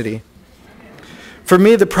Second City. For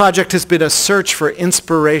me, the project has been a search for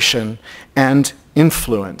inspiration and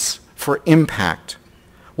influence, for impact.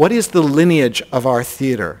 What is the lineage of our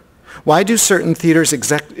theater? Why do certain theaters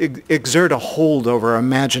exert a hold over our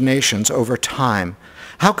imaginations over time?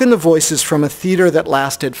 How can the voices from a theater that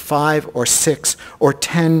lasted 5 or 6 or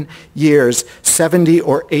 10 years, 70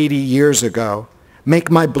 or 80 years ago,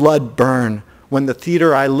 make my blood burn when the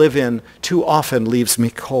theater I live in too often leaves me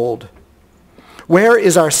cold? Where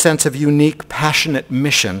is our sense of unique, passionate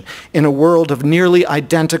mission in a world of nearly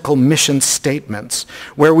identical mission statements,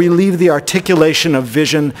 where we leave the articulation of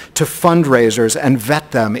vision to fundraisers and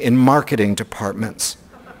vet them in marketing departments?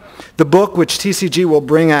 The book, which TCG will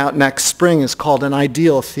bring out next spring, is called An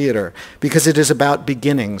Ideal Theater, because it is about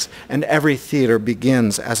beginnings, and every theater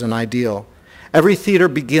begins as an ideal. Every theater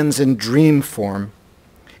begins in dream form.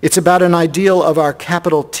 It's about an ideal of our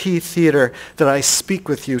capital T theater that I speak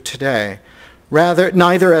with you today. Rather,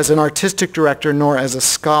 neither as an artistic director nor as a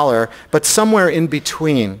scholar, but somewhere in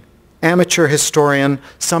between. Amateur historian,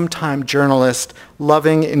 sometime journalist,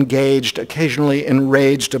 loving, engaged, occasionally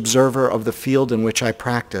enraged observer of the field in which I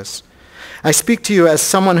practice. I speak to you as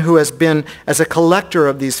someone who has been, as a collector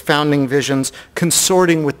of these founding visions,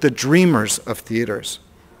 consorting with the dreamers of theaters.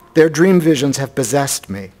 Their dream visions have possessed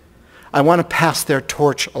me. I want to pass their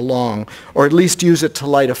torch along, or at least use it to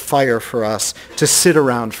light a fire for us, to sit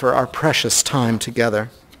around for our precious time together.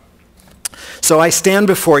 So I stand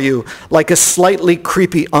before you like a slightly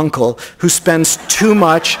creepy uncle who spends too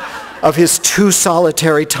much of his too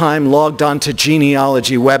solitary time logged onto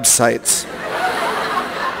genealogy websites.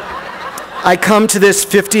 I come to this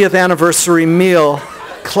 50th anniversary meal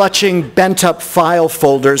clutching bent-up file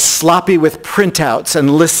folders, sloppy with printouts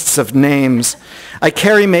and lists of names. I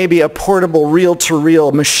carry maybe a portable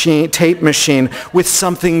reel-to-reel tape machine with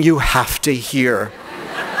something you have to hear.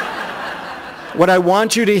 What I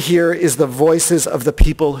want you to hear is the voices of the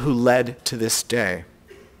people who led to this day.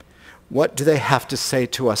 What do they have to say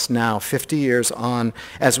to us now, 50 years on,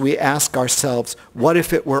 as we ask ourselves, what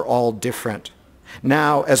if it were all different?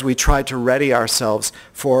 Now, as we try to ready ourselves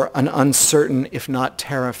for an uncertain, if not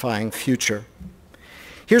terrifying, future.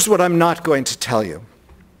 Here's what I'm not going to tell you.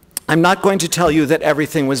 I'm not going to tell you that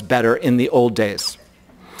everything was better in the old days.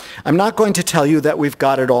 I'm not going to tell you that we've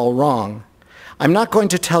got it all wrong. I'm not going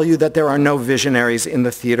to tell you that there are no visionaries in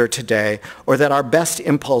the theater today, or that our best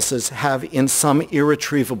impulses have in some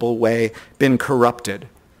irretrievable way been corrupted.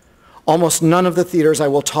 Almost none of the theaters I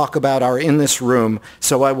will talk about are in this room,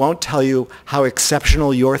 so I won't tell you how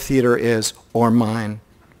exceptional your theater is or mine.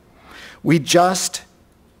 We just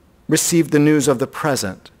received the news of the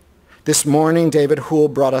present. This morning, David Houle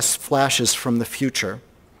brought us flashes from the future.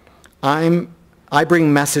 I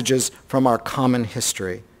bring messages from our common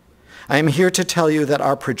history. I am here to tell you that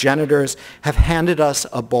our progenitors have handed us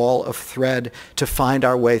a ball of thread to find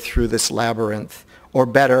our way through this labyrinth, or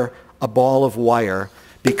better, a ball of wire,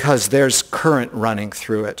 because there's current running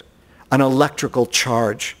through it, an electrical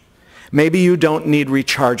charge. Maybe you don't need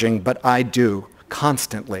recharging, but I do,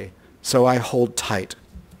 constantly, so I hold tight.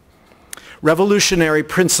 Revolutionary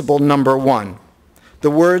principle number 1,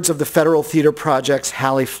 the words of the Federal Theater Project's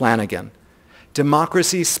Hallie Flanagan.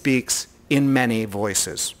 Democracy speaks in many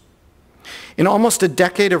voices. In almost a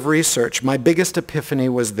decade of research, my biggest epiphany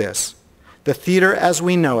was this. The theater as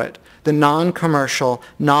we know it, the non-commercial,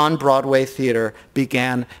 non-Broadway theater,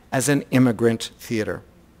 began as an immigrant theater.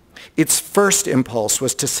 Its first impulse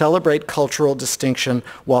was to celebrate cultural distinction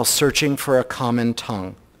while searching for a common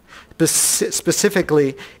tongue.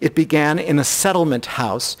 Specifically, it began in a settlement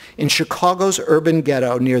house in Chicago's urban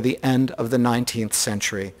ghetto near the end of the 19th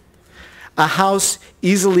century. A house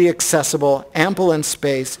easily accessible, ample in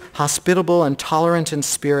space, hospitable and tolerant in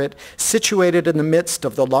spirit, situated in the midst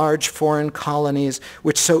of the large foreign colonies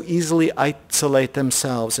which so easily isolate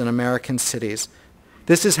themselves in American cities.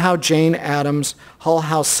 This is how Jane Addams, Hull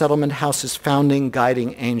House Settlement House's founding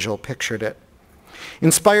guiding angel, pictured it.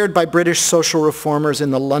 Inspired by British social reformers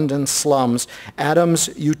in the London slums, Addams'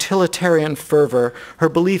 utilitarian fervor, her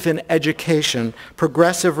belief in education,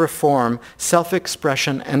 progressive reform,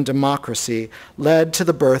 self-expression, and democracy led to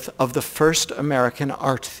the birth of the first American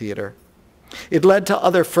art theater. It led to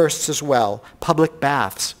other firsts as well: public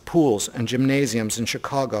baths, pools, and gymnasiums in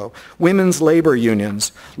Chicago, women's labor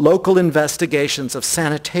unions, local investigations of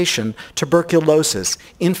sanitation, tuberculosis,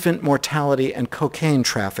 infant mortality, and cocaine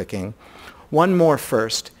trafficking. One more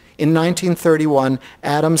first. In 1931,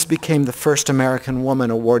 Addams became the first American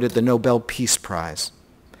woman awarded the Nobel Peace Prize.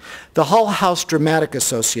 The Hull House Dramatic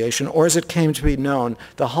Association, or as it came to be known,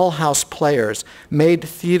 the Hull House Players, made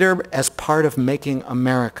theater as part of making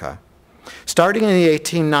America. Starting in the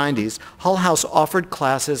 1890s, Hull House offered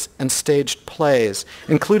classes and staged plays,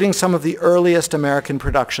 including some of the earliest American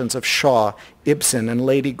productions of Shaw, Ibsen, and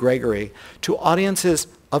Lady Gregory, to audiences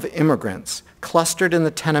of immigrants, clustered in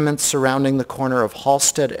the tenements surrounding the corner of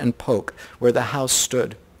Halsted and Polk, where the house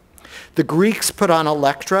stood. The Greeks put on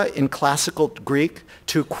Electra in classical Greek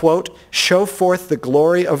to, quote, show forth the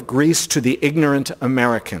glory of Greece to the ignorant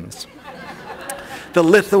Americans. The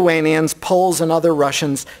Lithuanians, Poles, and other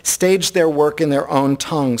Russians staged their work in their own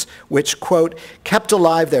tongues, which, quote, kept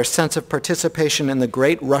alive their sense of participation in the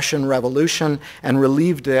great Russian Revolution and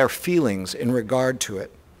relieved their feelings in regard to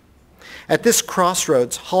it. At this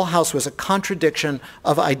crossroads, Hull House was a contradiction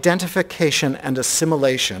of identification and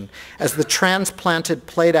assimilation as the transplanted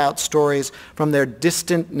played out stories from their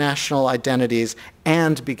distant national identities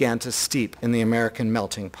and began to steep in the American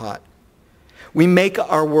melting pot. We make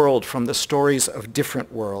our world from the stories of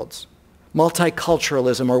different worlds.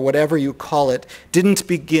 Multiculturalism, or whatever you call it, didn't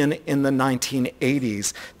begin in the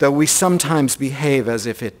 1980s, though we sometimes behave as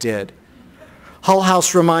if it did. Hull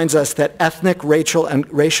House reminds us that ethnic, racial,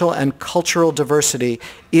 and cultural diversity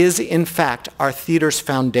is, in fact, our theater's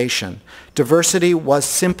foundation. Diversity was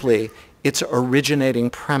simply its originating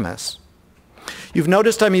premise. You've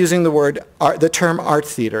noticed I'm using the term art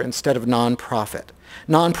theater instead of nonprofit.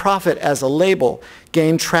 Nonprofit as a label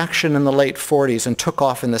gained traction in the late 40s and took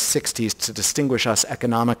off in the 60s to distinguish us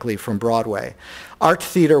economically from Broadway. Art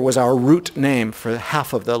theater was our root name for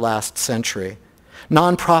half of the last century.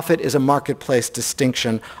 Nonprofit is a marketplace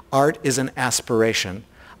distinction. Art is an aspiration.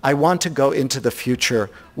 I want to go into the future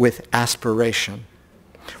with aspiration.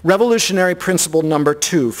 Revolutionary principle number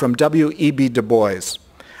 2 from W.E.B. Du Bois.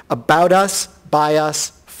 About us, by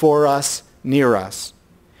us, for us, near us.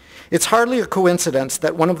 It's hardly a coincidence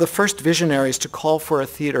that one of the first visionaries to call for a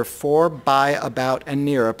theater for, by, about, and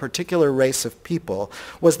near a particular race of people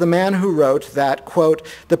was the man who wrote that, quote,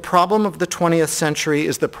 "The problem of the 20th century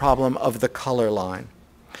is the problem of the color line."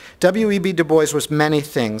 W.E.B. Du Bois was many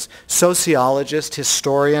things: sociologist,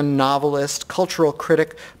 historian, novelist, cultural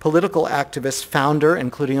critic, political activist, founder,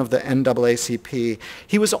 including of the NAACP.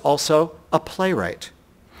 He was also a playwright.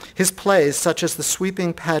 His plays, such as the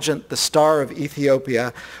sweeping pageant The Star of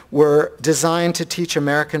Ethiopia, were designed to teach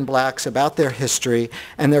American blacks about their history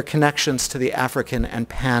and their connections to the African and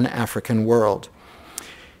Pan-African world.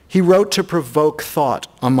 He wrote to provoke thought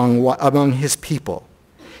among his people.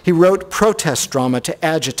 He wrote protest drama to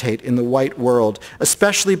agitate in the white world,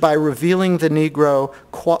 especially by revealing the Negro,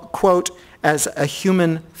 quote, as a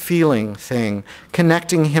human feeling thing,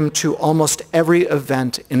 connecting him to almost every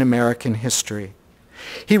event in American history.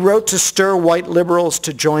 He wrote to stir white liberals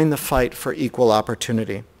to join the fight for equal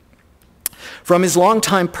opportunity. From his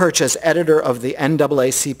longtime perch as editor of the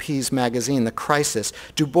NAACP's magazine, The Crisis,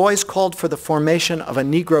 Du Bois called for the formation of a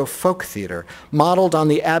Negro folk theater modeled on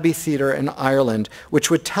the Abbey Theatre in Ireland, which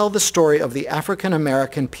would tell the story of the African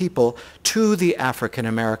American people to the African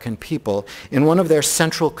American people in one of their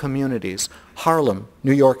central communities, Harlem,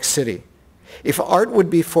 New York City. If art would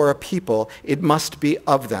be for a people, it must be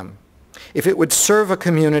of them. If it would serve a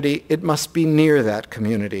community, it must be near that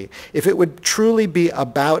community. If it would truly be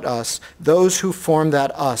about us, those who form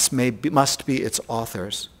that us must be its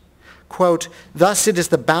authors. Quote, "Thus it is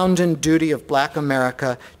the bounden duty of Black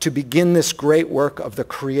America to begin this great work of the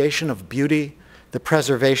creation of beauty, the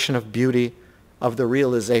preservation of beauty, of the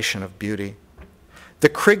realization of beauty." The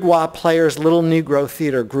Krigwa Players' Little Negro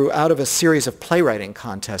Theater grew out of a series of playwriting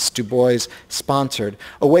contests Du Bois sponsored,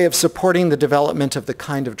 a way of supporting the development of the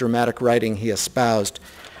kind of dramatic writing he espoused.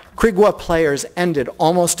 Krigwa Players ended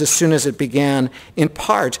almost as soon as it began, in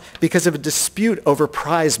part because of a dispute over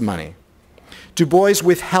prize money. Du Bois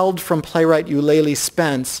withheld from playwright Eulalie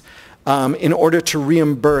Spence in order to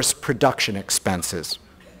reimburse production expenses.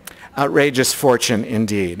 Outrageous fortune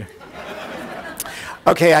indeed.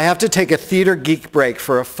 Okay, I have to take a theater geek break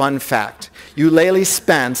for a fun fact. Eulalie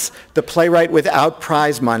Spence, the playwright without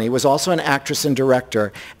prize money, was also an actress and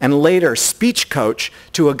director, and later speech coach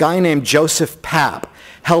to a guy named Joseph Papp,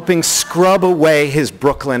 helping scrub away his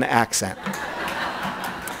Brooklyn accent.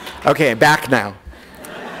 Okay, back now.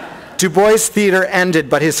 Du Bois' theater ended,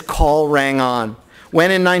 but his call rang on. When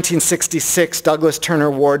in 1966, Douglas Turner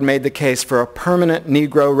Ward made the case for a permanent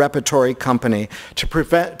Negro repertory company to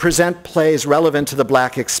present plays relevant to the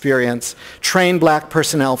black experience, train black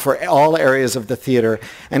personnel for all areas of the theater,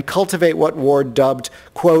 and cultivate what Ward dubbed,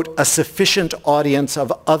 quote, "a sufficient audience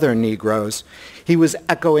of other Negroes," he was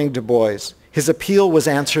echoing Du Bois. His appeal was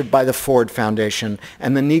answered by the Ford Foundation,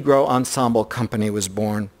 and the Negro Ensemble Company was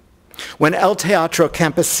born. When El Teatro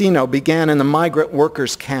Campesino began in the migrant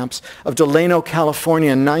workers' camps of Delano,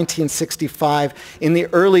 California in 1965, in the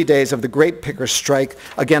early days of the grape pickers' strike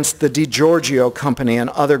against the DiGiorgio Company and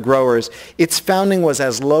other growers, its founding was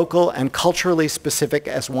as local and culturally specific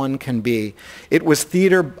as one can be. It was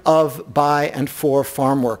theater of, by, and for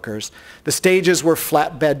farm workers. The stages were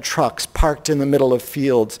flatbed trucks parked in the middle of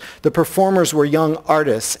fields. The performers were young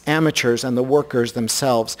artists, amateurs, and the workers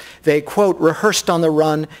themselves. They, quote, "rehearsed on the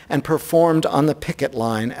run and performed on the picket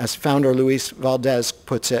line," as founder Luis Valdez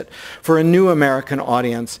puts it, for a new American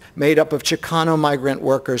audience made up of Chicano migrant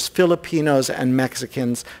workers, Filipinos and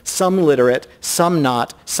Mexicans, some literate, some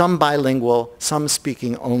not, some bilingual, some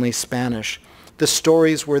speaking only Spanish. The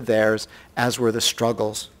stories were theirs, as were the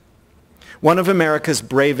struggles. One of America's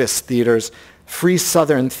bravest theaters, Free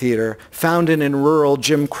Southern Theater, founded in rural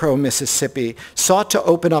Jim Crow, Mississippi, sought to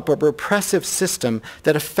open up a repressive system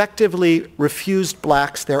that effectively refused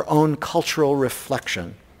blacks their own cultural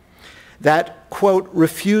reflection. That, quote,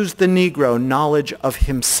 "refused the Negro knowledge of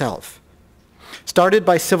himself." Started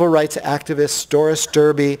by civil rights activists Doris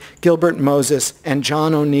Derby, Gilbert Moses, and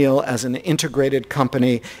John O'Neill as an integrated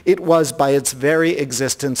company, it was by its very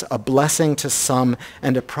existence a blessing to some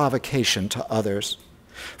and a provocation to others.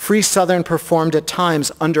 Free Southern performed at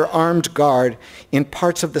times under armed guard in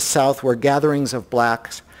parts of the South where gatherings of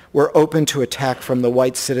blacks were open to attack from the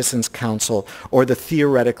White Citizens Council or the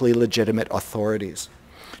theoretically legitimate authorities.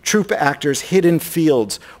 Troupe actors hid in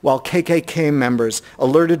fields while KKK members,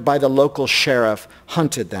 alerted by the local sheriff,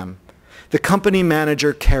 hunted them. The company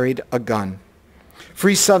manager carried a gun.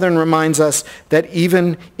 Free Southern reminds us that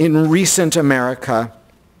even in recent America,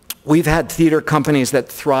 We've had theater companies that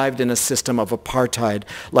thrived in a system of apartheid,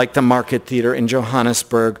 like the Market Theater in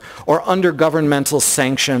Johannesburg, or under governmental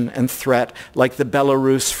sanction and threat, like the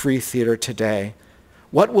Belarus Free Theater today.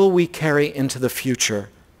 What will we carry into the future?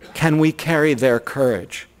 Can we carry their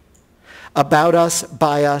courage? About us,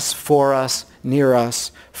 by us, for us, near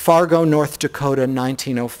us, Fargo, North Dakota,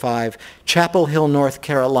 1905, Chapel Hill, North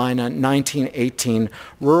Carolina, 1918,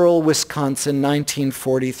 rural Wisconsin,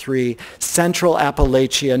 1943, Central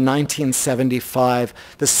Appalachia, 1975,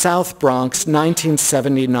 the South Bronx,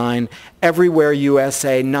 1979, everywhere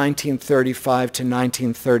USA, 1935 to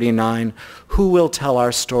 1939. Who will tell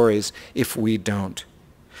our stories if we don't?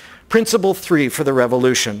 Principle 3 for the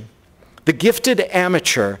revolution. The gifted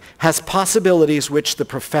amateur has possibilities which the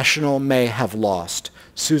professional may have lost.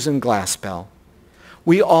 Susan Glaspell.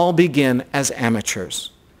 We all begin as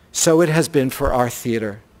amateurs. So it has been for our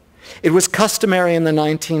theater. It was customary in the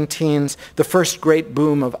 19-teens, the first great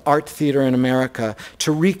boom of art theater in America,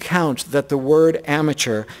 to recount that the word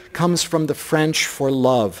amateur comes from the French for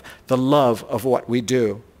love, the love of what we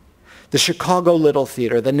do. The Chicago Little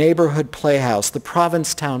Theater, the Neighborhood Playhouse, the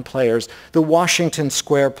Provincetown Players, the Washington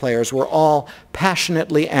Square Players were all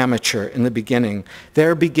passionately amateur in the beginning.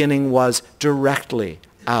 Their beginning was directly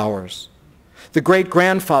ours. The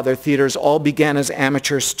great-grandfather theaters all began as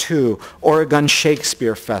amateurs too. Oregon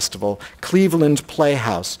Shakespeare Festival, Cleveland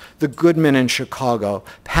Playhouse, the Goodman in Chicago,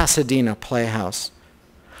 Pasadena Playhouse.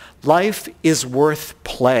 Life is worth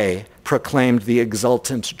play, proclaimed the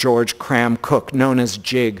exultant George Cram Cook, known as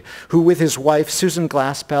Jig, who with his wife Susan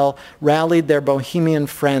Glaspell rallied their bohemian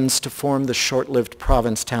friends to form the short-lived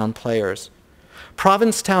Provincetown Players.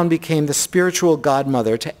 Provincetown became the spiritual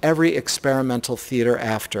godmother to every experimental theater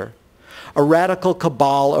after. A radical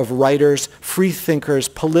cabal of writers, freethinkers,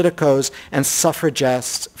 politicos, and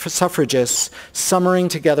suffragists summering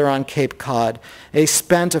together on Cape Cod, they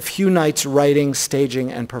spent a few nights writing,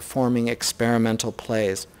 staging, and performing experimental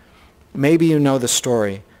plays. Maybe you know the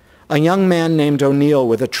story. A young man named O'Neill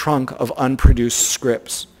with a trunk of unproduced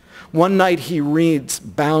scripts. One night he reads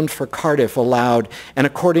Bound for Cardiff aloud, and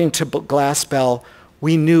according to Glaspell,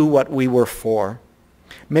 we knew what we were for.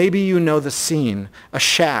 Maybe you know the scene, a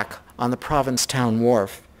shack on the Provincetown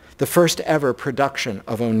Wharf, the first ever production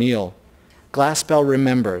of O'Neill. Glaspell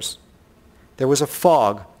remembers. There was a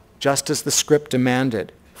fog, just as the script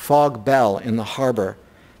demanded, fog bell in the harbor.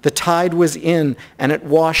 The tide was in, and it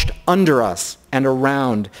washed under us and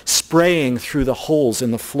around, spraying through the holes in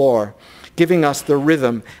the floor, giving us the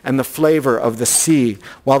rhythm and the flavor of the sea,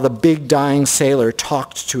 while the big dying sailor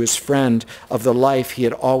talked to his friend of the life he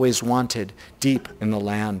had always wanted deep in the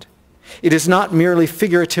land. It is not merely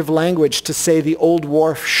figurative language to say the old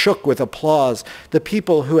wharf shook with applause. The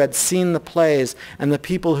people who had seen the plays and the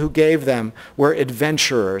people who gave them were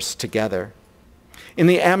adventurers together. In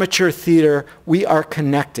the amateur theater, we are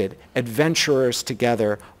connected, adventurers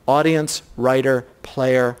together, audience, writer,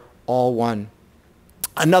 player, all one.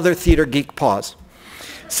 Another theater geek pause.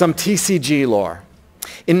 Some TCG lore.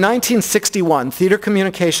 In 1961, Theater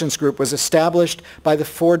Communications Group was established by the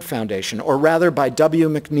Ford Foundation, or rather by W.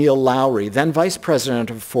 McNeill Lowry, then vice president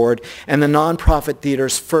of Ford and the nonprofit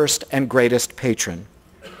theater's first and greatest patron.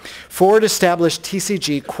 Ford established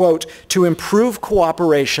TCG, quote, to improve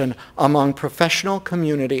cooperation among professional,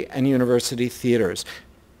 community, and university theaters.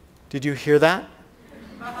 Did you hear that?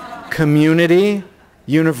 Community,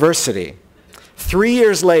 university. 3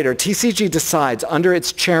 years later, TCG decides, under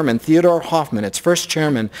its chairman, Theodore Hoffman, its first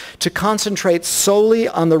chairman, to concentrate solely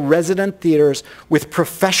on the resident theaters with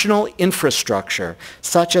professional infrastructure,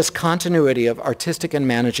 such as continuity of artistic and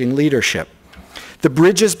managing leadership. The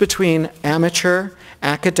bridges between amateur,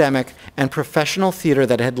 academic, and professional theater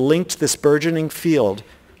that had linked this burgeoning field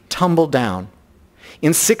tumbled down.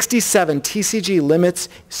 In '67, TCG limits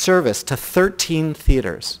service to 13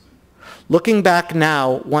 theaters. Looking back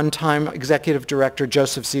now, one-time executive director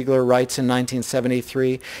Joseph Ziegler writes in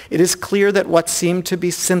 1973, it is clear that what seemed to be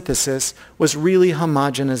synthesis was really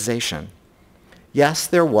homogenization. Yes,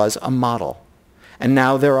 there was a model, and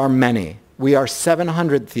now there are many. We are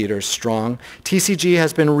 700 theaters strong. TCG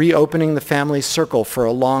has been reopening the family circle for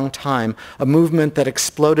a long time, a movement that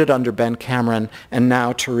exploded under Ben Cameron and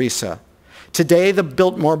now Teresa. Today, the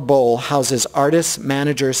Biltmore Bowl houses artists,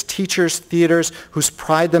 managers, teachers, theaters who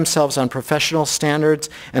pride themselves on professional standards,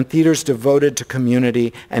 and theaters devoted to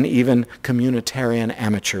community and even communitarian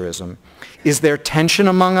amateurism. Is there tension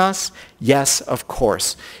among us? Yes, of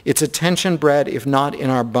course. It's a tension bred, if not in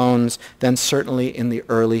our bones, then certainly in the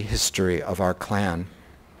early history of our clan.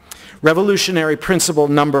 Revolutionary principle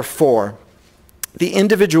number 4. The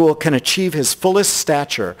individual can achieve his fullest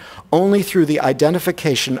stature only through the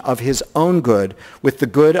identification of his own good with the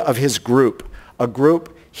good of his group, a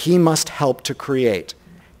group he must help to create.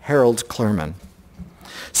 Harold Clurman.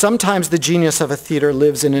 Sometimes the genius of a theater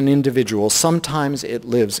lives in an individual, sometimes it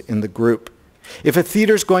lives in the group. If a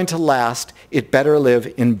theater's going to last, it better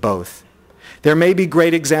live in both. There may be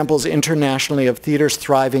great examples internationally of theaters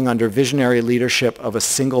thriving under visionary leadership of a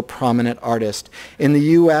single prominent artist. In the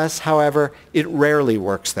U.S., however, it rarely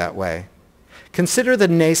works that way. Consider the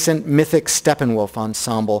nascent mythic Steppenwolf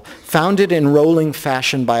ensemble, founded in rolling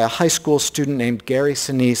fashion by a high school student named Gary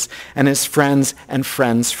Sinise and his friends and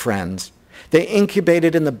friends' friends. They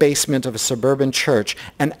incubated in the basement of a suburban church,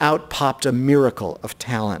 and out popped a miracle of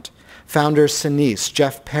talent. Founders Sinise,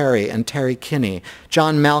 Jeff Perry, and Terry Kinney,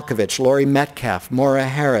 John Malkovich, Laurie Metcalf, Maura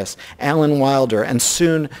Harris, Alan Wilder, and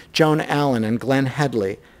soon Joan Allen and Glenn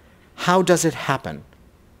Headley. How does it happen?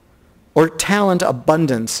 Or the talent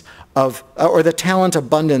abundance of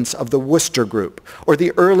the Wooster Group, or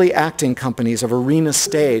the early acting companies of Arena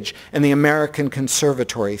Stage and the American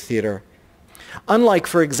Conservatory Theater. Unlike,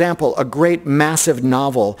 for example, a great massive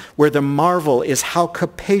novel where the marvel is how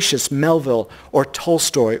capacious Melville or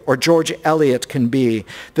Tolstoy or George Eliot can be,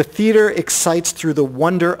 the theater excites through the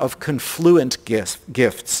wonder of confluent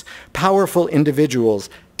gifts, powerful individuals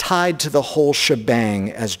tied to the whole shebang,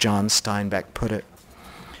 as John Steinbeck put it.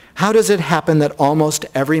 How does it happen that almost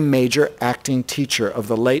every major acting teacher of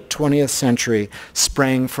the late 20th century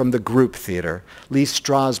sprang from the group theater? Lee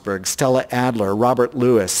Strasberg, Stella Adler, Robert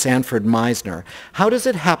Lewis, Sanford Meisner. How does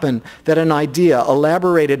it happen that an idea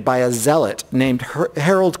elaborated by a zealot named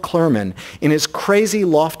Harold Clurman in his crazy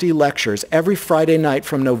lofty lectures every Friday night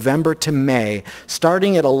from November to May,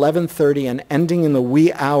 starting at 11:30 and ending in the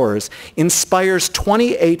wee hours, inspires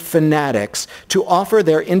 28 fanatics to offer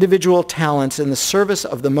their individual talents in the service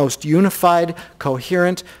of the most unified,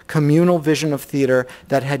 coherent, communal vision of theater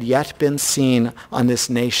that had yet been seen on this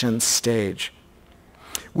nation's stage?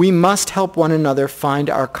 We must help one another find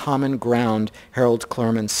our common ground, Harold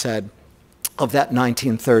Clurman said of that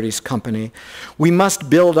 1930s company. We must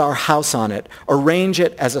build our house on it, arrange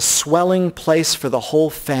it as a swelling place for the whole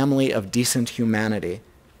family of decent humanity.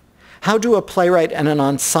 How do a playwright and an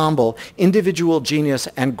ensemble, individual genius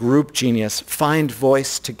and group genius, find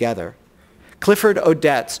voice together? Clifford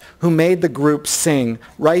Odets, who made the group sing,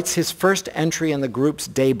 writes his first entry in the group's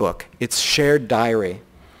daybook, its shared diary.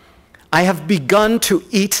 I have begun to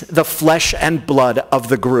eat the flesh and blood of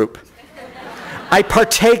the group. I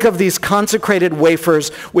partake of these consecrated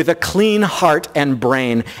wafers with a clean heart and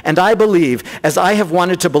brain, and I believe, as I have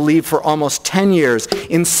wanted to believe for almost 10 years,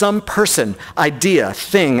 in some person, idea,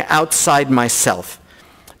 thing outside myself.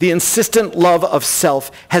 The insistent love of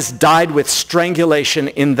self has died with strangulation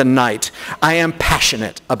in the night. I am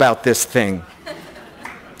passionate about this thing.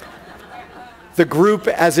 The group,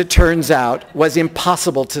 as it turns out, was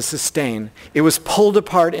impossible to sustain. It was pulled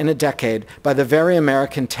apart in a decade by the very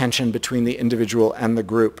American tension between the individual and the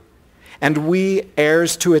group. And we,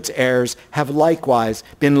 heirs to its heirs, have likewise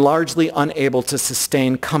been largely unable to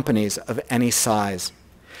sustain companies of any size.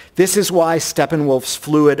 This is why Steppenwolf's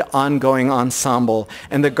fluid ongoing ensemble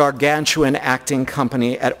and the gargantuan acting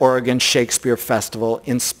company at Oregon Shakespeare Festival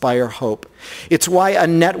inspire hope. It's why a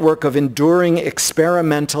network of enduring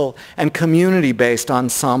experimental and community-based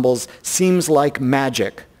ensembles seems like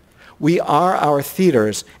magic. We are our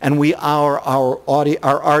theaters and we are our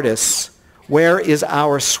artists. Where is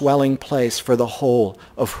our swelling place for the whole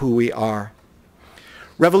of who we are?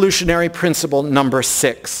 Revolutionary principle number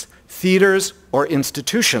 6. Theaters or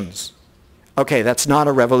institutions? Okay, that's not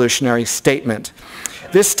a revolutionary statement.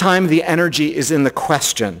 This time the energy is in the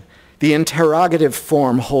question. The interrogative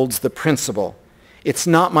form holds the principle. It's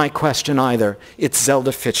not my question either. It's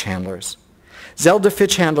Zelda Fichandler's. Zelda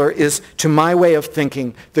Fichandler is, to my way of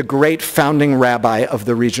thinking, the great founding rabbi of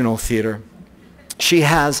the regional theater. She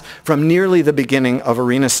has, from nearly the beginning of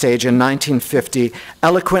Arena Stage in 1950,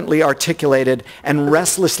 eloquently articulated and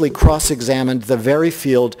restlessly cross-examined the very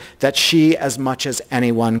field that she, as much as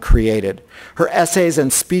anyone, created. Her essays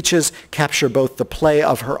and speeches capture both the play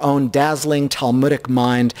of her own dazzling Talmudic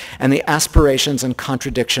mind and the aspirations and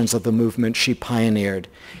contradictions of the movement she pioneered.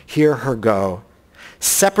 Hear her go.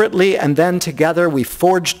 Separately and then together, we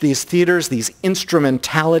forged these theaters, these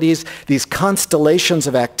instrumentalities, these constellations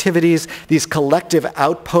of activities, these collective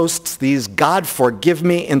outposts, these God forgive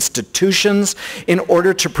me institutions, in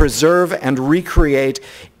order to preserve and recreate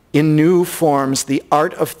in new forms the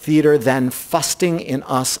art of theater then fusting in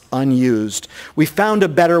us unused. We found a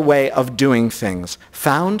better way of doing things.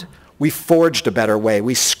 Found? We forged a better way.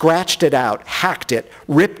 We scratched it out, hacked it,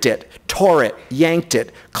 ripped it, tore it, yanked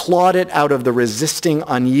it, clawed it out of the resisting,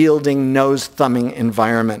 unyielding, nose-thumbing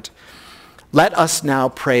environment. Let us now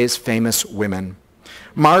praise famous women.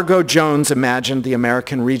 Margot Jones imagined the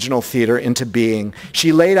American Regional Theater into being.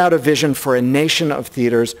 She laid out a vision for a nation of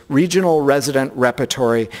theaters, regional resident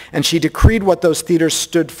repertory, and she decreed what those theaters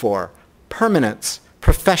stood for: permanence,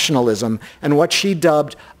 professionalism, and what she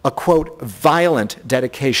dubbed a, quote, violent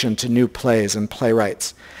dedication to new plays and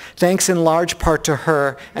playwrights. Thanks in large part to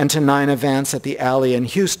her and to Nina Vance at the Alley in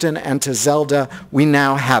Houston and to Zelda, we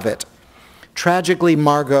now have it. Tragically,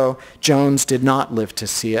 Margot Jones did not live to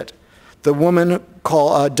see it. The woman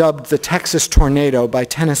dubbed the Texas Tornado by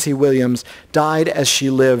Tennessee Williams died as she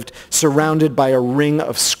lived, surrounded by a ring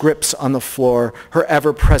of scripts on the floor, her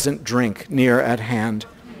ever-present drink near at hand.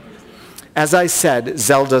 As I said,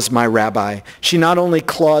 Zelda's my rabbi. She not only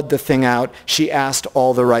clawed the thing out, she asked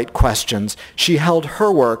all the right questions. She held her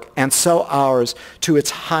work, and so ours, to its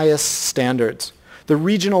highest standards. The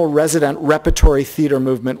regional resident repertory theater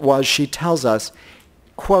movement was, she tells us,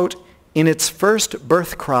 quote, in its first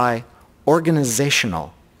birth cry,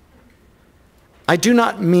 organizational. I do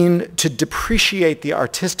not mean to depreciate the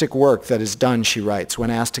artistic work that is done, she writes, when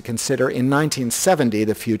asked to consider in 1970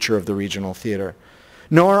 the future of the regional theater.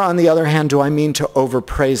 Nor, on the other hand, do I mean to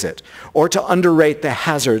overpraise it, or to underrate the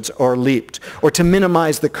hazards or leaped, or to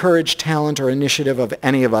minimize the courage, talent, or initiative of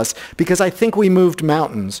any of us, because I think we moved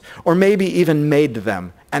mountains, or maybe even made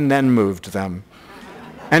them, and then moved them.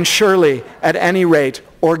 And surely, at any rate,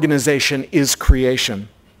 organization is creation.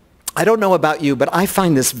 I don't know about you, but I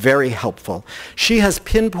find this very helpful. She has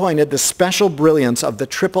pinpointed the special brilliance of the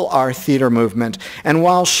Triple R theater movement, and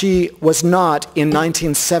while she was not, in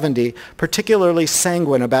 1970, particularly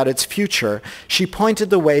sanguine about its future, she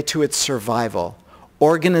pointed the way to its survival: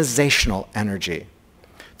 organizational energy.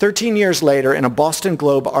 13 years later, in a Boston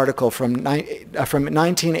Globe article from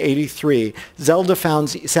 1983, Zelda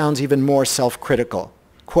sounds even more self-critical.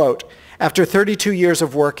 Quote, after 32 years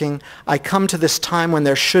of working, I come to this time when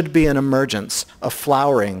there should be an emergence, a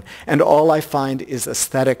flowering, and all I find is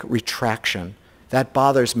aesthetic retraction. That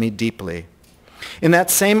bothers me deeply. In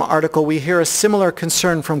that same article, we hear a similar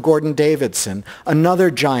concern from Gordon Davidson,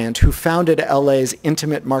 another giant who founded LA's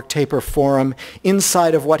intimate Mark Taper Forum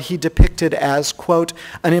inside of what he depicted as, quote,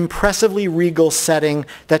 an impressively regal setting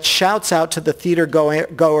that shouts out to the theater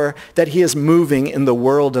goer that he is moving in the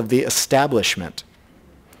world of the establishment.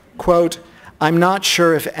 Quote, I'm not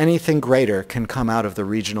sure if anything greater can come out of the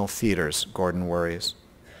regional theaters, Gordon worries.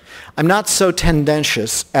 I'm not so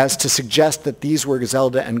tendentious as to suggest that these were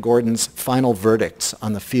Zelda and Gordon's final verdicts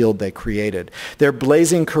on the field they created. Their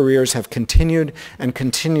blazing careers have continued and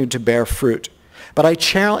continued to bear fruit. But I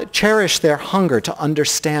cherish their hunger to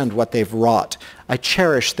understand what they've wrought. I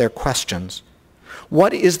cherish their questions.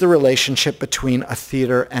 What is the relationship between a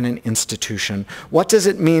theater and an institution? What does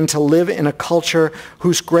it mean to live in a culture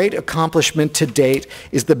whose great accomplishment to date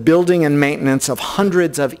is the building and maintenance of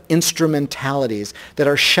hundreds of instrumentalities that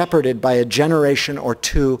are shepherded by a generation or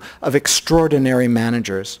two of extraordinary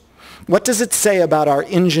managers? What does it say about our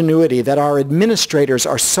ingenuity that our administrators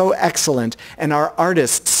are so excellent and our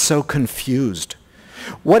artists so confused?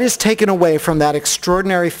 What is taken away from that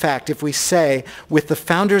extraordinary fact if we say, with the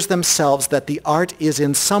founders themselves, that the art is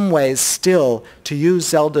in some ways still, to use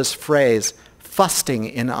Zelda's phrase, fusting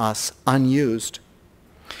in us, unused?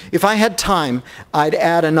 If I had time, I'd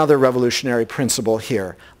add another revolutionary principle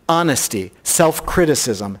here: honesty,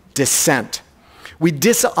 self-criticism, dissent. We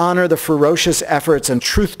dishonor the ferocious efforts and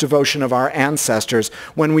truth devotion of our ancestors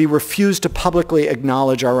when we refuse to publicly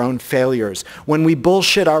acknowledge our own failures, when we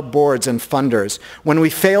bullshit our boards and funders, when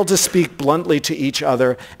we fail to speak bluntly to each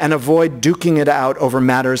other and avoid duking it out over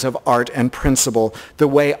matters of art and principle, the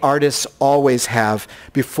way artists always have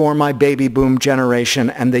before my baby boom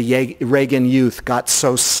generation and the Reagan youth got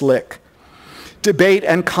so slick. Debate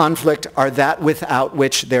and conflict are that without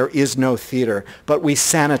which there is no theater, but we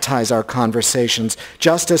sanitize our conversations,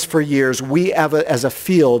 just as for years we as a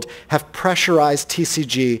field have pressurized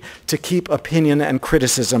TCG to keep opinion and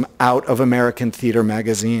criticism out of American Theater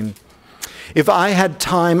Magazine. If I had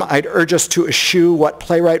time, I'd urge us to eschew what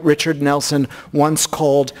playwright Richard Nelson once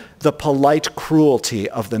called the polite cruelty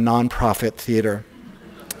of the nonprofit theater.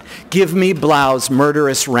 Give me Blau's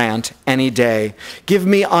murderous rant any day. Give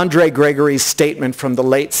me Andre Gregory's statement from the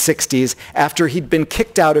late 60s after he'd been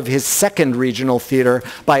kicked out of his second regional theater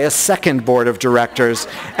by a second board of directors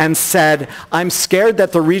and said, I'm scared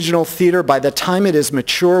that the regional theater, by the time it is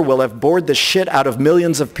mature, will have bored the shit out of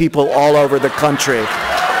millions of people all over the country.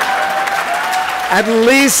 At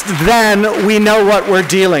least then we know what we're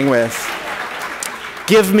dealing with.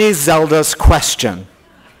 Give me Zelda's question.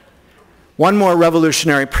 One more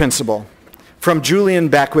revolutionary principle. From Julian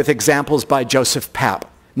Beck with examples by Joseph Papp.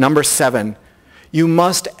 Number 7, you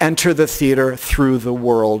must enter the theater through the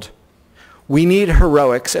world. We need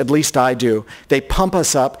heroics, at least I do. They pump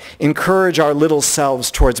us up, encourage our little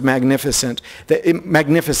selves towards magnificence.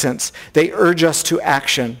 They urge us to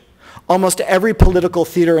action. Almost every political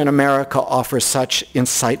theater in America offers such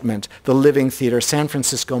incitement. The Living Theater, San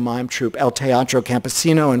Francisco Mime Troupe, El Teatro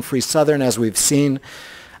Campesino, and Free Southern, as we've seen.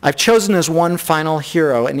 I've chosen as one final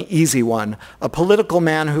hero, an easy one, a political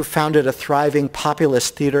man who founded a thriving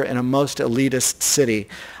populist theater in a most elitist city.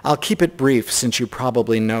 I'll keep it brief, since you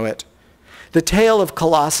probably know it. The tale of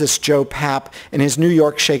Colossus Joe Papp and his New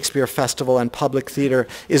York Shakespeare Festival and Public Theater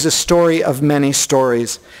is a story of many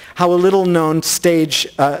stories. How a little-known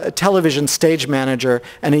television stage manager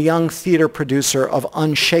and a young theater producer of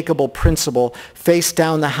unshakable principle faced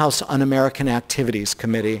down the House Un-American Activities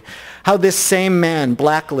Committee. How this same man,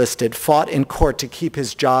 blacklisted, fought in court to keep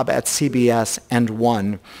his job at CBS and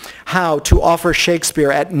won. How, to offer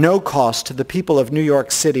Shakespeare at no cost to the people of New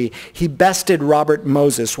York City, he bested Robert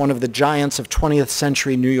Moses, one of the giants of 20th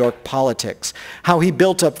century New York politics. How he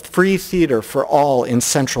built up free theater for all in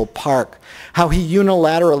Central Park. How he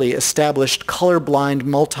unilaterally established colorblind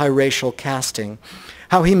multiracial casting.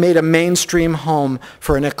 How he made a mainstream home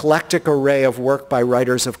for an eclectic array of work by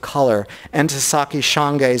writers of color, Ntozake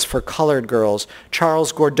Shange's For Colored Girls,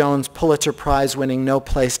 Charles Gordon's Pulitzer Prize-winning No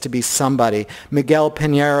Place to Be Somebody, Miguel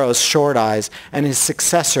Piñero's Short Eyes, and his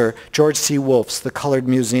successor, George C. Wolfe's The Colored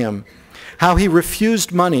Museum. How he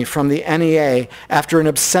refused money from the NEA after an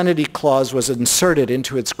obscenity clause was inserted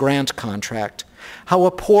into its grant contract. How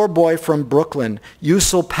a poor boy from Brooklyn,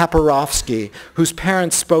 Yusel Paparovsky, whose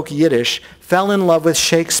parents spoke Yiddish, fell in love with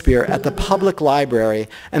Shakespeare at the public library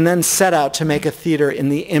and then set out to make a theater in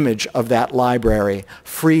the image of that library,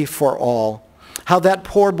 free for all. How that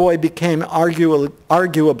poor boy became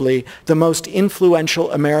arguably the most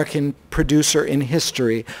influential American producer in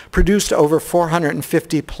history, produced over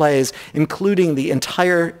 450 plays, including the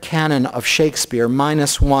entire canon of Shakespeare,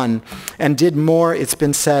 minus one, and did more, it's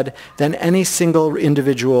been said, than any single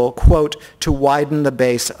individual, quote, to widen the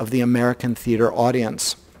base of the American theater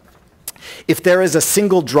audience. If there is a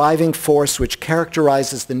single driving force which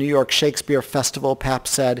characterizes the New York Shakespeare Festival, Papp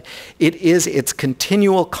said, it is its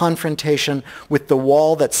continual confrontation with the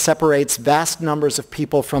wall that separates vast numbers of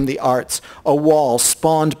people from the arts, a wall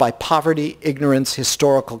spawned by poverty, ignorance,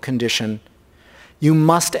 historical condition. You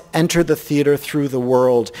must enter the theater through the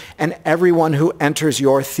world, and everyone who enters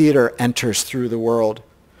your theater enters through the world.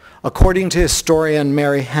 According to historian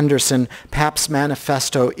Mary Henderson, Papp's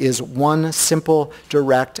manifesto is one simple,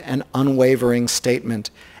 direct, and unwavering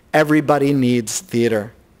statement. Everybody needs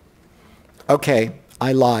theater. Okay,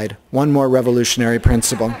 I lied. One more revolutionary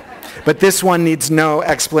principle. But this one needs no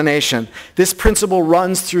explanation. This principle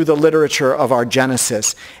runs through the literature of our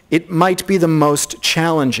Genesis. It might be the most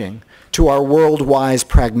challenging to our world-wise,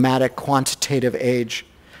 pragmatic, quantitative age.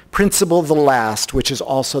 Principle the last, which is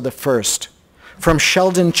also the first. From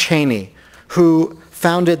Sheldon Chaney, who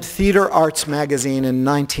founded Theater Arts magazine in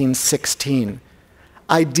 1916.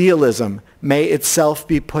 Idealism may itself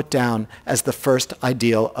be put down as the first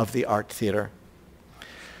ideal of the art theater.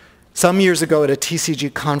 Some years ago at a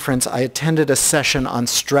TCG conference, I attended a session on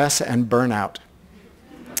stress and burnout.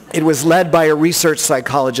 It was led by a research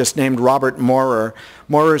psychologist named Robert Maurer.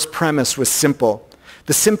 Maurer's premise was simple.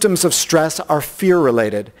 The symptoms of stress are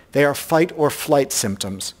fear-related. They are fight or flight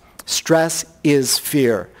symptoms. Stress is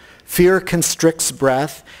fear. Fear constricts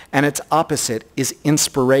breath, and its opposite is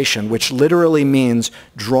inspiration, which literally means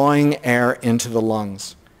drawing air into the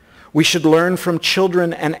lungs. We should learn from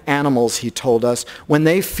children and animals, he told us. When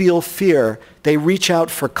they feel fear, they reach out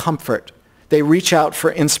for comfort. They reach out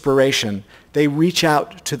for inspiration. They reach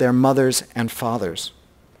out to their mothers and fathers.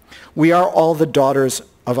 We are all the daughters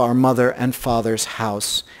of our mother and father's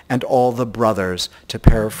house, and all the brothers, to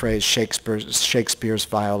paraphrase Shakespeare's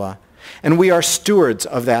Viola. And we are stewards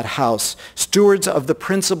of that house, stewards of the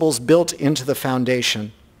principles built into the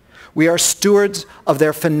foundation. We are stewards of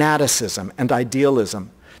their fanaticism and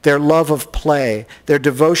idealism, their love of play, their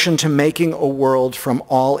devotion to making a world from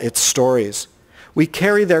all its stories. We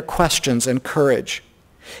carry their questions and courage.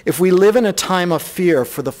 If we live in a time of fear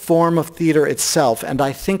for the form of theater itself, and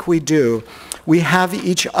I think we do, we have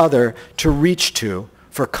each other to reach to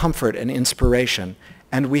for comfort and inspiration,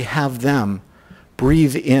 and we have them.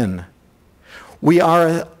 Breathe in. We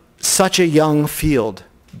are such a young field,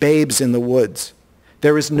 babes in the woods.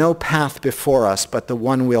 There is no path before us but the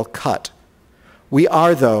one we'll cut. We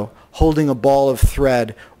are, though, holding a ball of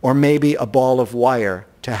thread or maybe a ball of wire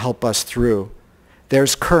to help us through.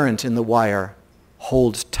 There's current in the wire.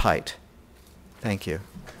 Hold tight. Thank you.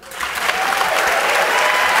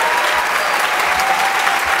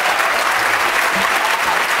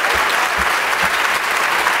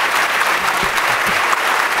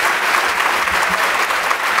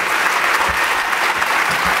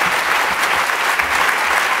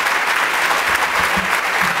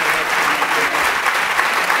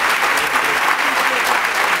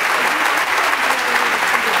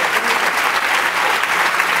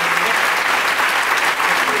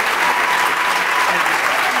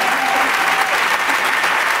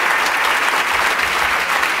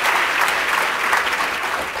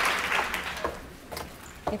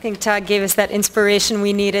 I think Todd gave us that inspiration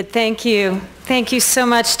we needed. Thank you. Thank you so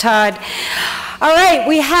much, Todd. All right,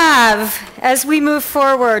 we have, as we move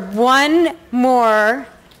forward, one more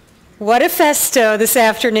What a Festo this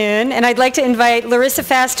afternoon, and I'd like to invite Larissa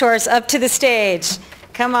Fasthorse up to the stage.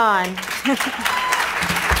 Come on.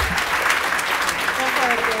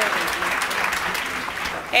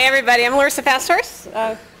 Hey everybody, I'm Larissa Fasthorse.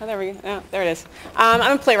 There we go. Oh, there it is.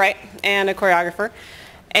 I'm a playwright and a choreographer.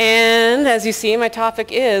 And as you see, my topic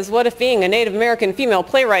is, what if being a Native American female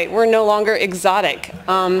playwright were no longer exotic?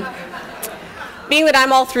 Being that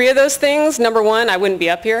I'm all three of those things, number one, I wouldn't be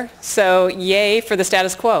up here. So yay for the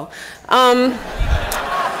status quo.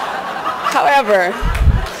 However,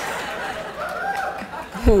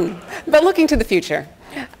 but looking to the future.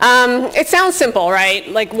 It sounds simple, right?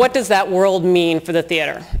 Like, what does that world mean for the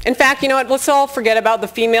theater? In fact, you know what? Let's all forget about the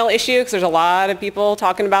female issue, because there's a lot of people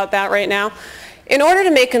talking about that right now. In order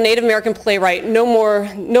to make a Native American playwright no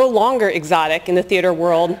longer exotic in the theater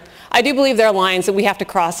world, I do believe there are lines that we have to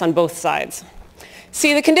cross on both sides.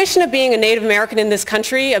 See, the condition of being a Native American in this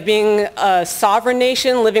country, of being a sovereign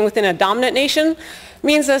nation living within a dominant nation,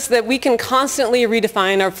 means that we can constantly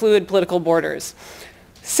redefine our fluid political borders.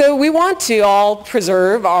 So we want to all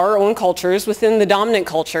preserve our own cultures within the dominant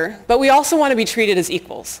culture, but we also want to be treated as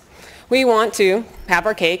equals. We want to have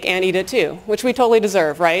our cake and eat it too, which we totally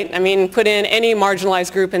deserve, right? I mean, put in any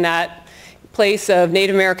marginalized group in that place of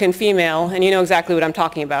Native American female, and you know exactly what I'm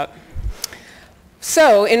talking about.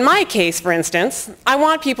 So in my case, for instance, I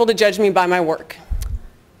want people to judge me by my work.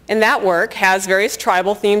 And that work has various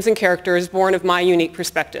tribal themes and characters born of my unique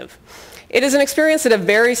perspective. It is an experience that a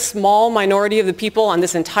very small minority of the people on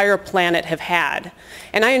this entire planet have had.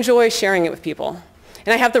 And I enjoy sharing it with people.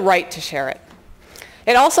 And I have the right to share it.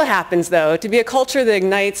 It also happens, though, to be a culture that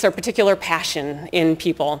ignites a particular passion in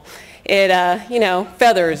people. It, you know,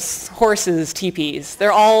 feathers, horses, teepees.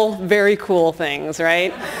 They're all very cool things,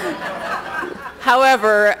 right?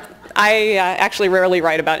 However, I actually rarely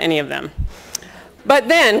write about any of them. But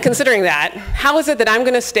then, considering that, how is it that I'm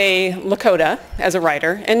going to stay Lakota as a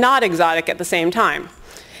writer and not exotic at the same time?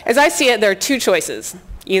 As I see it, there are two choices.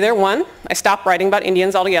 Either one, I stop writing about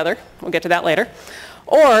Indians altogether. We'll get to that later.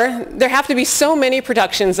 Or there have to be so many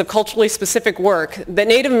productions of culturally specific work that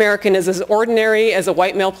Native American is as ordinary as a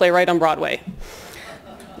white male playwright on Broadway.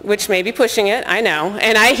 Which may be pushing it, I know.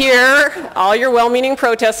 And I hear all your well-meaning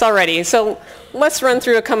protests already. So let's run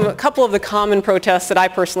through a couple of the common protests that I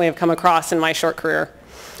personally have come across in my short career.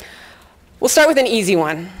 We'll start with an easy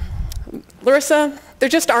one. Larissa, there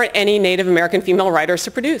just aren't any Native American female writers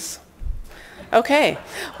to produce. Okay.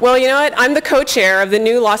 Well, you know what? I'm the co-chair of the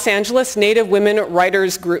new Los Angeles Native Women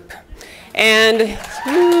Writers Group. And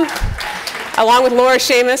along with Laura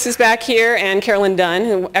Seamus, who's back here, and Carolyn Dunn,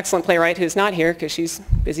 an excellent playwright who's not here because she's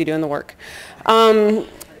busy doing the work. But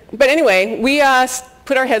anyway, we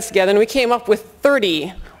put our heads together and we came up with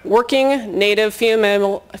 30 working Native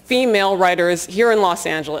female writers here in Los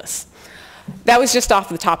Angeles. That was just off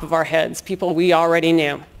the top of our heads, people we already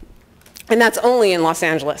knew. And that's only in Los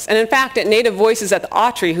Angeles. And in fact, at Native Voices at the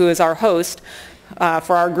Autry, who is our host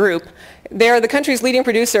for our group, they're the country's leading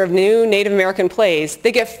producer of new Native American plays.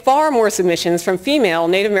 They get far more submissions from female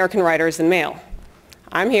Native American writers than male.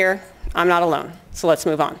 I'm here. I'm not alone. So let's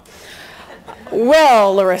move on.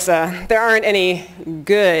 Well, Larissa, there aren't any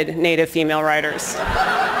good Native female writers.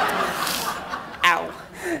 Ow.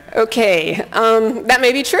 Okay, that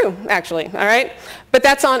may be true, actually, all right? But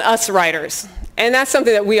that's on us writers. And that's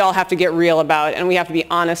something that we all have to get real about, and we have to be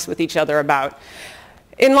honest with each other about.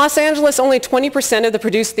 In Los Angeles, only 20% of the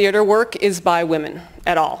produced theater work is by women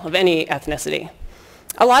at all, of any ethnicity.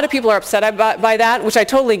 A lot of people are upset by that, which I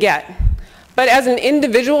totally get. But as an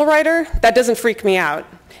individual writer, that doesn't freak me out.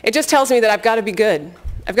 It just tells me that I've got to be good.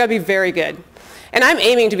 I've got to be very good. And I'm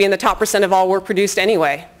aiming to be in the top % of all work produced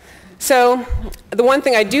anyway. So the one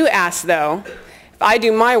thing I do ask, though, if I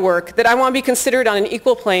do my work, that I want to be considered on an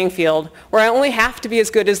equal playing field where I only have to be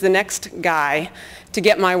as good as the next guy to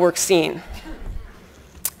get my work seen.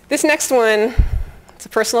 This next one, It's a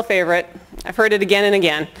personal favorite. I've heard it again and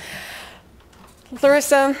again.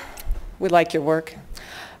 Larissa, we like your work,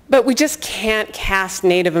 but we just can't cast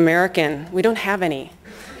Native American. We don't have any.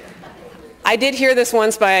 I did hear this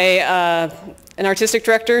once by an artistic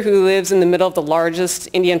director who lives in the middle of the largest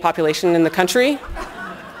Indian population in the country.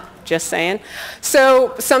 Just saying.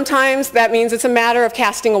 So sometimes that means it's a matter of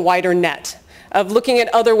casting a wider net, of looking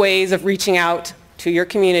at other ways of reaching out to your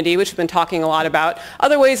community, which we've been talking a lot about,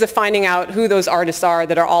 other ways of finding out who those artists are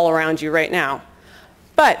that are all around you right now.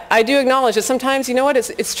 But I do acknowledge that sometimes, you know what,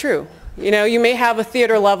 it's true. You know, you may have a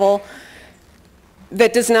theater level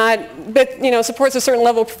that does not, that, you know, supports a certain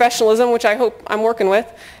level of professionalism, which I hope I'm working with,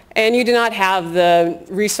 and you do not have the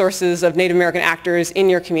resources of Native American actors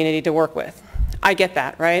in your community to work with. I get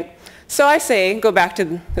that, right? So I say, go back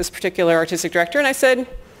to this particular artistic director, and I said,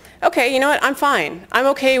 okay, you know what, I'm fine. I'm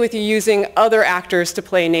okay with you using other actors to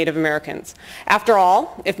play Native Americans. After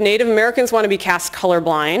all, if Native Americans want to be cast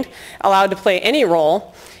colorblind, allowed to play any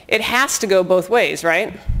role, it has to go both ways,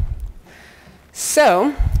 right?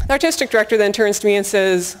 So the artistic director then turns to me and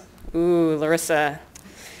says, ooh, Larissa,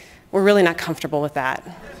 we're really not comfortable with that.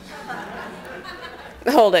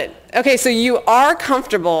 Hold it. Okay, so you are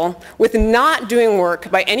comfortable with not doing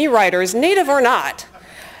work by any writers, Native or not,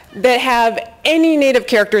 that have any Native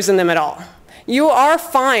characters in them at all. You are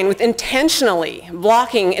fine with intentionally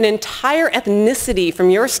blocking an entire ethnicity from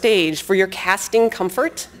your stage for your casting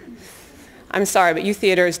comfort? I'm sorry, but you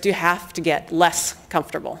theaters do have to get less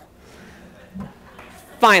comfortable.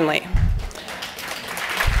 Finally,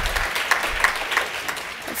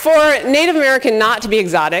 for Native American not to be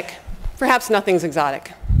exotic, perhaps nothing's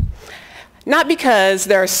exotic. Not because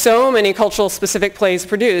there are so many cultural specific plays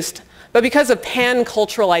produced, but because of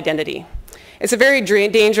pan-cultural identity. It's a very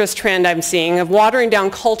dangerous trend I'm seeing of watering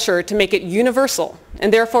down culture to make it universal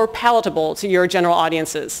and therefore palatable to your general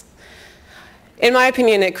audiences. In my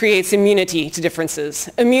opinion, it creates immunity to differences,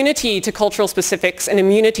 immunity to cultural specifics, and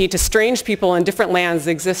immunity to strange people in different lands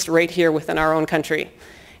that exist right here within our own country.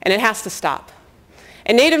 And it has to stop.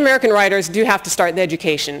 And Native American writers do have to start the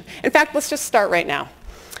education. In fact, let's just start right now.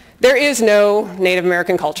 There is no Native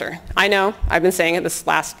American culture. I know, I've been saying it this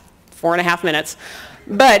last 4.5 minutes,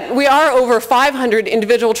 but we are over 500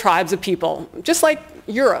 individual tribes of people, just like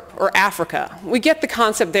Europe or Africa. We get the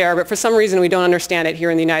concept there, but for some reason we don't understand it here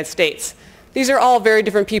in the United States. These are all very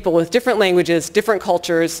different people with different languages, different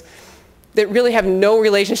cultures, that really have no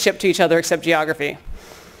relationship to each other except geography.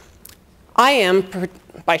 I am,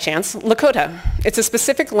 by chance, Lakota. It's a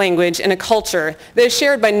specific language and a culture that is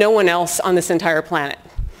shared by no one else on this entire planet.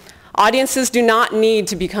 Audiences do not need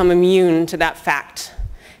to become immune to that fact.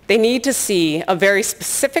 They need to see a very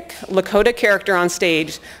specific Lakota character on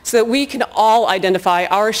stage so that we can all identify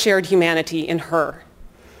our shared humanity in her.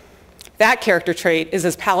 That character trait is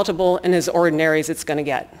as palatable and as ordinary as it's going to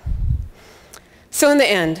get. So in the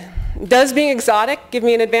end, does being exotic give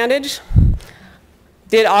me an advantage?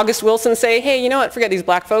 Did August Wilson say, hey, you know what, forget these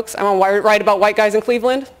black folks, I want to write about white guys in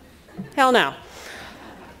Cleveland? Hell no.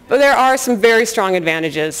 But there are some very strong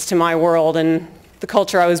advantages to my world and the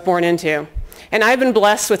culture I was born into. And I've been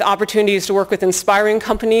blessed with opportunities to work with inspiring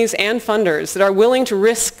companies and funders that are willing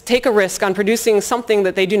to take a risk on producing something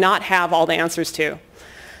that they do not have all the answers to.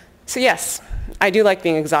 So yes, I do like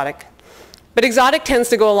being exotic. But exotic tends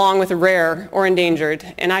to go along with rare or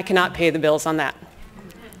endangered, and I cannot pay the bills on that.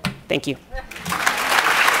 Thank you.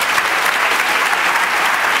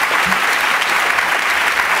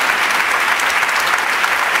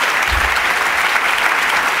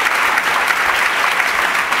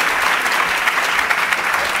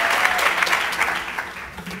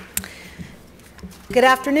 Good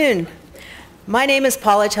afternoon. My name is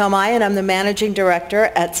Paula Tomei, and I'm the Managing Director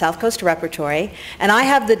at South Coast Repertory, and I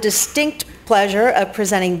have the distinct pleasure of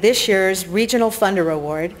presenting this year's Regional Funder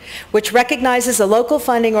Award, which recognizes a local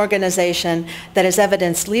funding organization that has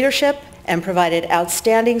evidenced leadership and provided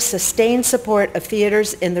outstanding sustained support of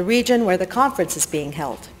theaters in the region where the conference is being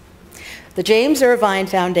held. The James Irvine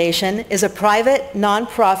Foundation is a private,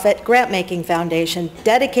 nonprofit grant-making foundation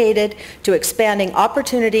dedicated to expanding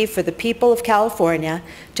opportunity for the people of California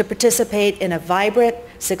to participate in a vibrant,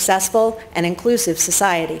 successful, and inclusive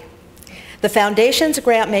society. The foundation's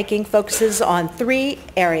grant-making focuses on 3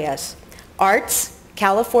 areas: arts,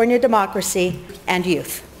 California democracy, and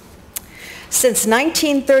youth. Since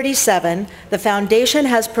 1937, the foundation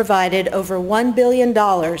has provided over $1 billion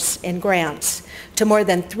in grants to more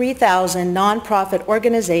than 3,000 nonprofit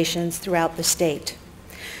organizations throughout the state.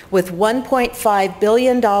 With $1.5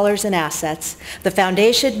 billion in assets, the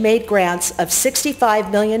foundation made grants of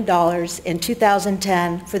 $65 million in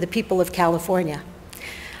 2010 for the people of California.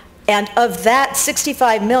 And of that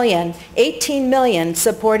 65 million, 18 million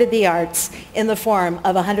supported the arts in the form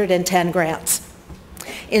of 110 grants.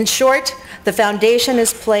 In short, the foundation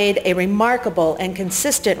has played a remarkable and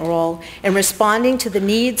consistent role in responding to the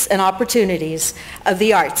needs and opportunities of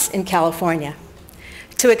the arts in California.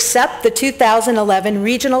 To accept the 2011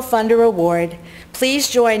 Regional Funder Award, please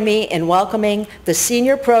join me in welcoming the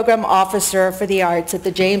Senior Program Officer for the Arts at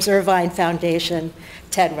the James Irvine Foundation,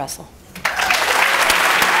 Ted Russell.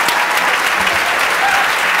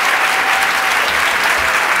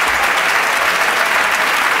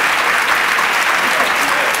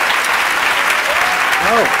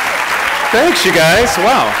 Oh, thanks, you guys.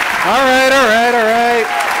 Wow. All right, all right, all right.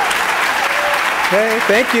 Okay,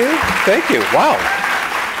 thank you. Thank you. Wow.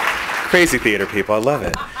 Crazy theater people. I love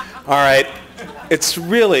it. All right. It's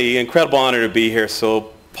really an incredible honor to be here.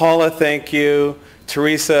 So, Paula, thank you.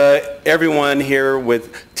 Teresa, everyone here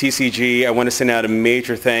with TCG, I want to send out a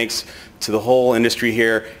major thanks to the whole industry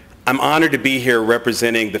here. I'm honored to be here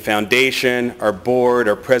representing the foundation, our board,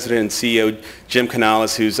 our president and CEO, Jim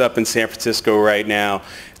Canales, who's up in San Francisco right now.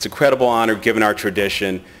 It's an incredible honor given our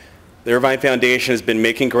tradition. The Irvine Foundation has been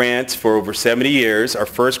making grants for over 70 years. Our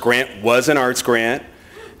first grant was an arts grant,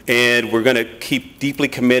 and we're going to keep deeply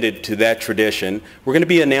committed to that tradition. We're going to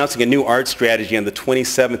be announcing a new art strategy on the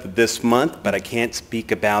 27th of this month, but I can't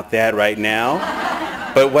speak about that right now.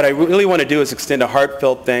 But what I really want to do is extend a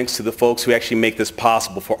heartfelt thanks to the folks who actually make this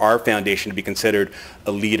possible for our foundation to be considered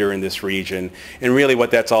a leader in this region. And really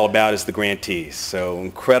what that's all about is the grantees. So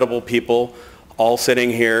incredible people all sitting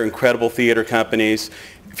here, incredible theater companies.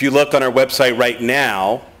 If you look on our website right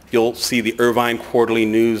now, you'll see the Irvine Quarterly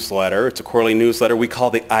Newsletter. It's a quarterly newsletter. We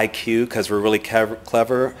call it IQ because we're really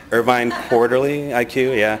clever. Irvine Quarterly,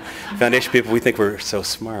 IQ, yeah. Foundation people, we think we're so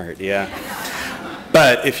smart, yeah.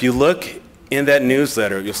 But if you look in that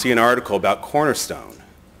newsletter, you'll see an article about Cornerstone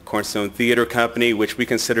Theater Company, which we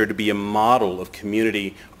consider to be a model of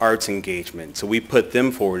community arts engagement. So we put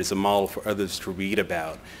them forward as a model for others to read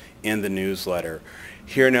about in the newsletter.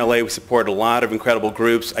 Here in LA, we support a lot of incredible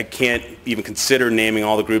groups. I can't even consider naming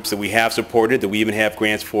all the groups that we have supported, that we even have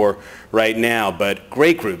grants for right now, but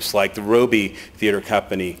great groups like the Roby Theater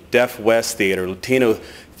Company, Deaf West Theater, Latino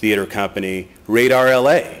Theater Company, Radar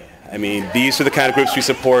LA. I mean, these are the kind of groups we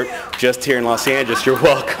support just here in Los Angeles. You're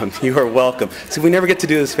welcome. You are welcome. See, we never get to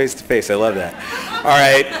do this face-to-face. I love that. All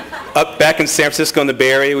right. Up back in San Francisco in the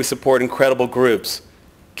Bay Area, we support incredible groups.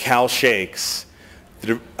 Cal Shakes.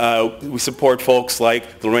 We support folks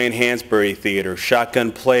like the Lorraine Hansberry Theater,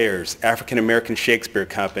 Shotgun Players, African American Shakespeare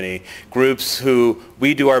Company, groups who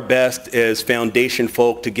we do our best as foundation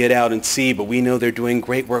folk to get out and see, but we know they're doing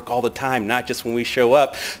great work all the time, not just when we show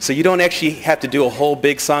up. So you don't actually have to do a whole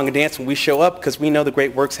big song and dance when we show up because we know the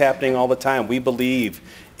great work's happening all the time. We believe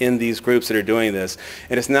in these groups that are doing this.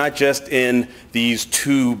 And it's not just in these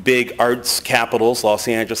two big arts capitals, Los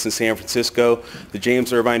Angeles and San Francisco. The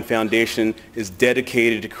James Irvine Foundation is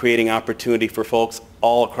dedicated to creating opportunity for folks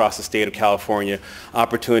all across the state of California,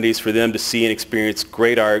 opportunities for them to see and experience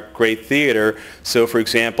great art, great theater. So for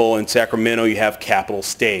example, in Sacramento, you have Capitol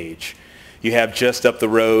Stage. You have just up the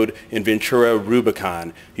road in Ventura,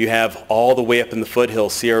 Rubicon. You have all the way up in the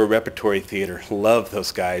foothills, Sierra Repertory Theater. Love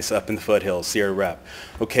those guys up in the foothills, Sierra Rep.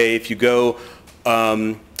 Okay, if you go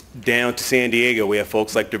down to San Diego, we have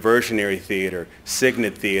folks like Diversionary Theater,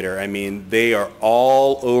 Signet Theater. I mean, they are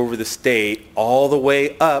all over the state, all the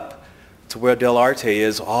way up to where Del Arte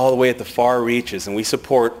is, all the way at the far reaches. And we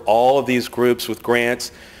support all of these groups with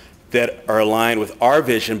grants that are aligned with our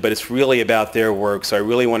vision, but it's really about their work. So I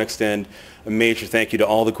really want to extend a major thank you to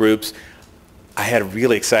all the groups. I had a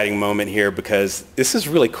really exciting moment here because this is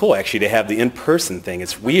really cool actually to have the in-person thing.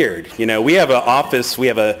 It's weird. You know, we have an office, we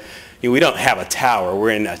don't have a tower, we're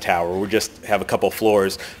in a tower, we just have a couple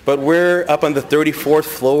floors, but we're up on the 34th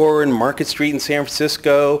floor in Market Street in San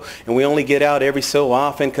Francisco, and we only get out every so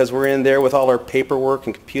often because we're in there with all our paperwork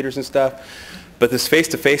and computers and stuff. But this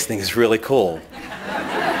face-to-face thing is really cool.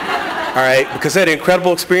 All right, because I had an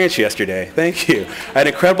incredible experience yesterday. Thank you. I had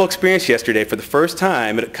an incredible experience yesterday for the first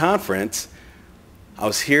time at a conference. I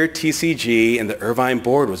was here at TCG, and the Irvine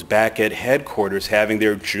board was back at headquarters having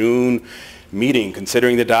their June meeting,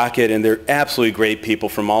 considering the docket, and they're absolutely great people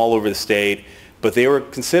from all over the state, but they were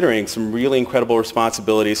considering some really incredible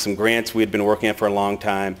responsibilities, some grants we had been working on for a long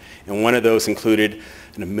time, and one of those included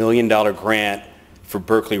a $1 million grant for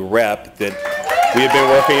Berkeley Rep that we had been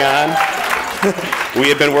working on. We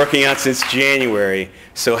have been working on since January.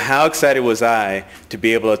 So how excited was I to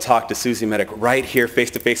be able to talk to Susie Medic right here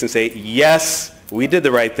face to face and say, yes, We did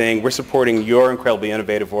the right thing. We're supporting your incredibly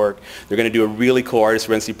innovative work. They're going to do a really cool artist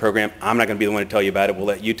residency program. I'm not going to be the one to tell you about it. We'll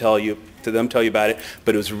let you tell them about it.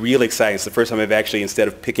 But it was really exciting. It's the first time I've actually, instead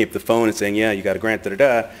of picking up the phone and saying, yeah, you got a grant,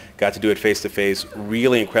 got to do it face-to-face.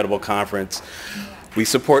 Really incredible conference. We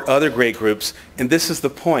support other great groups. And this is the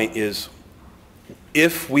point, is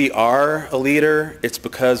if we are a leader, it's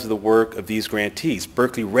because of the work of these grantees.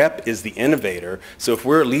 Berkeley Rep is the innovator, so if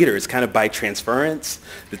we're a leader, it's kind of by transference,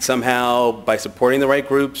 that somehow by supporting the right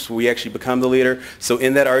groups, we actually become the leader. So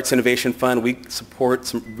in that Arts Innovation Fund, we support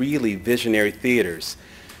some really visionary theaters.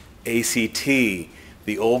 ACT,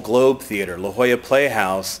 the Old Globe Theater, La Jolla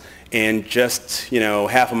Playhouse, and just,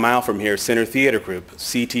 half a mile from here, Center Theater Group,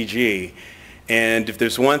 CTG. And if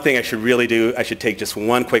there's one thing I should really do, I should take just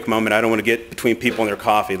one quick moment. I don't want to get between people and their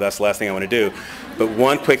coffee. That's the last thing I want to do. But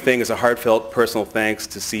one quick thing is a heartfelt personal thanks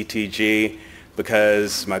to CTG,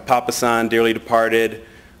 because my papa-san, dearly departed,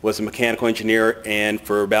 was a mechanical engineer, and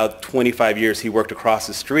for about 25 years he worked across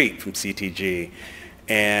the street from CTG.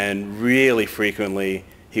 And really frequently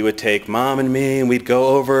he would take Mom and me, and we'd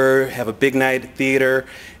go over, have a big night at theater,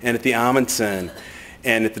 and at the Amundsen,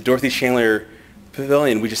 and at the Dorothy Chandler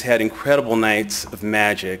Pavilion, we just had incredible nights of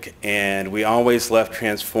magic, and we always left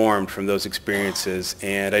transformed from those experiences.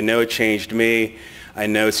 And I know it changed me. I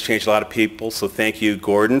know it's changed a lot of people, so thank you,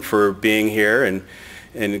 Gordon, for being here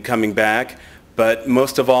and coming back. But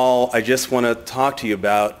most of all, I just want to talk to you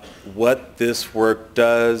about what this work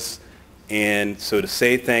does. And so to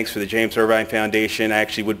say thanks for the James Irvine Foundation, I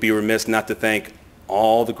actually would be remiss not to thank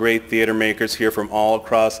all the great theater makers here from all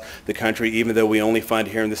across the country, even though we only fund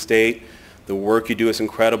here in the state. The work you do is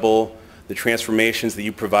incredible. The transformations that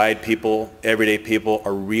you provide people, everyday people,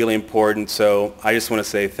 are really important. So I just want to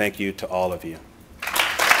say thank you to all of you.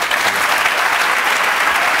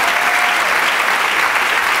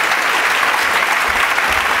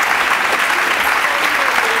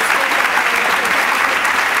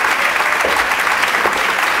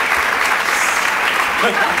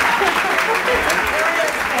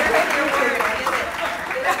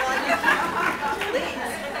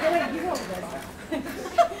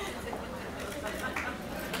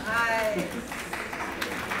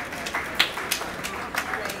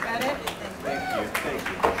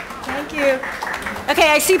 Okay,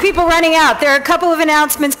 I see people running out. There are a couple of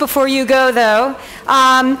announcements before you go, though.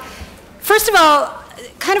 First of all,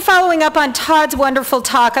 kind of following up on Todd's wonderful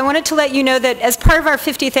talk, I wanted to let you know that as part of our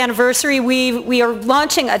 50th anniversary, we are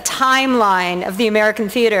launching a timeline of the American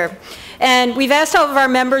theater. And we've asked all of our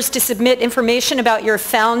members to submit information about your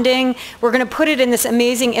founding. We're going to put it in this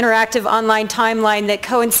amazing interactive online timeline that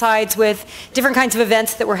coincides with different kinds of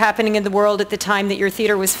events that were happening in the world at the time that your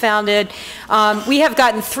theater was founded. We have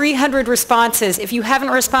gotten 300 responses. If you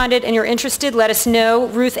haven't responded and you're interested, let us know.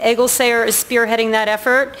 Ruth Egelsayer is spearheading that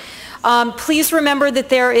effort. Please remember that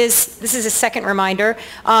there is, this is a second reminder,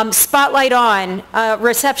 Spotlight On,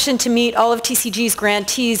 reception to meet all of TCG's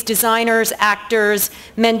grantees, designers, actors,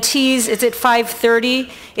 mentees. It's at 5:30.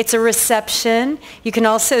 It's a reception. You can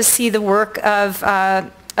also see the work of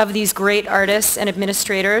these great artists and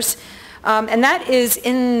administrators. And that is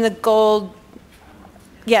in the gold,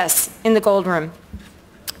 yes, in the gold room.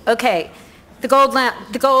 Okay, the gold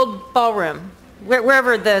ballroom.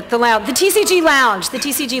 Wherever the lounge, the TCG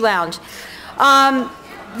lounge. I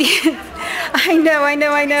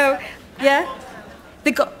know. Yeah?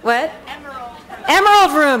 What?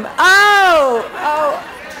 Emerald room. Oh.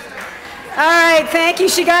 All right, thank you.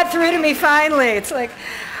 She got through to me finally. It's like,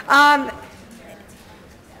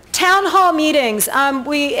 town hall meetings.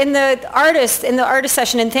 In the artist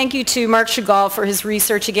session, and thank you to Mark Chagall for his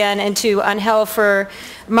research again, and to Angel for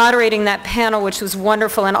moderating that panel, which was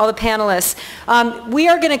wonderful, and all the panelists. We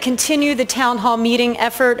are going to continue the town hall meeting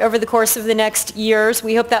effort over the course of the next years.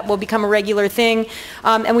 We hope that will become a regular thing,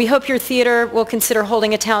 and we hope your theater will consider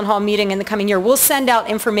holding a town hall meeting in the coming year. We'll send out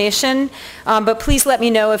information, but please let me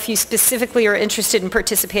know if you specifically are interested in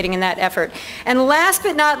participating in that effort. And last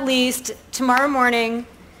but not least, tomorrow morning,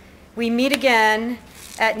 we meet again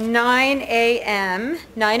at 9 a.m.,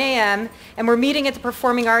 and we're meeting at the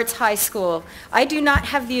Performing Arts High School. I do not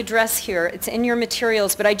have the address here. It's in your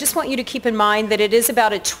materials, but I just want you to keep in mind that it is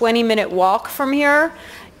about a 20-minute walk from here.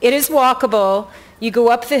 It is walkable. You go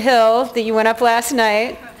up the hill that you went up last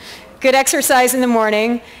night. Good exercise in the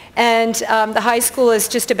morning. And the high school is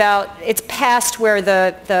just about, it's past where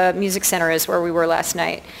the music center is, where we were last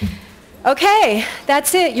night. Okay,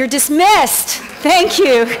 that's it. You're dismissed. Thank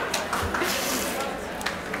you.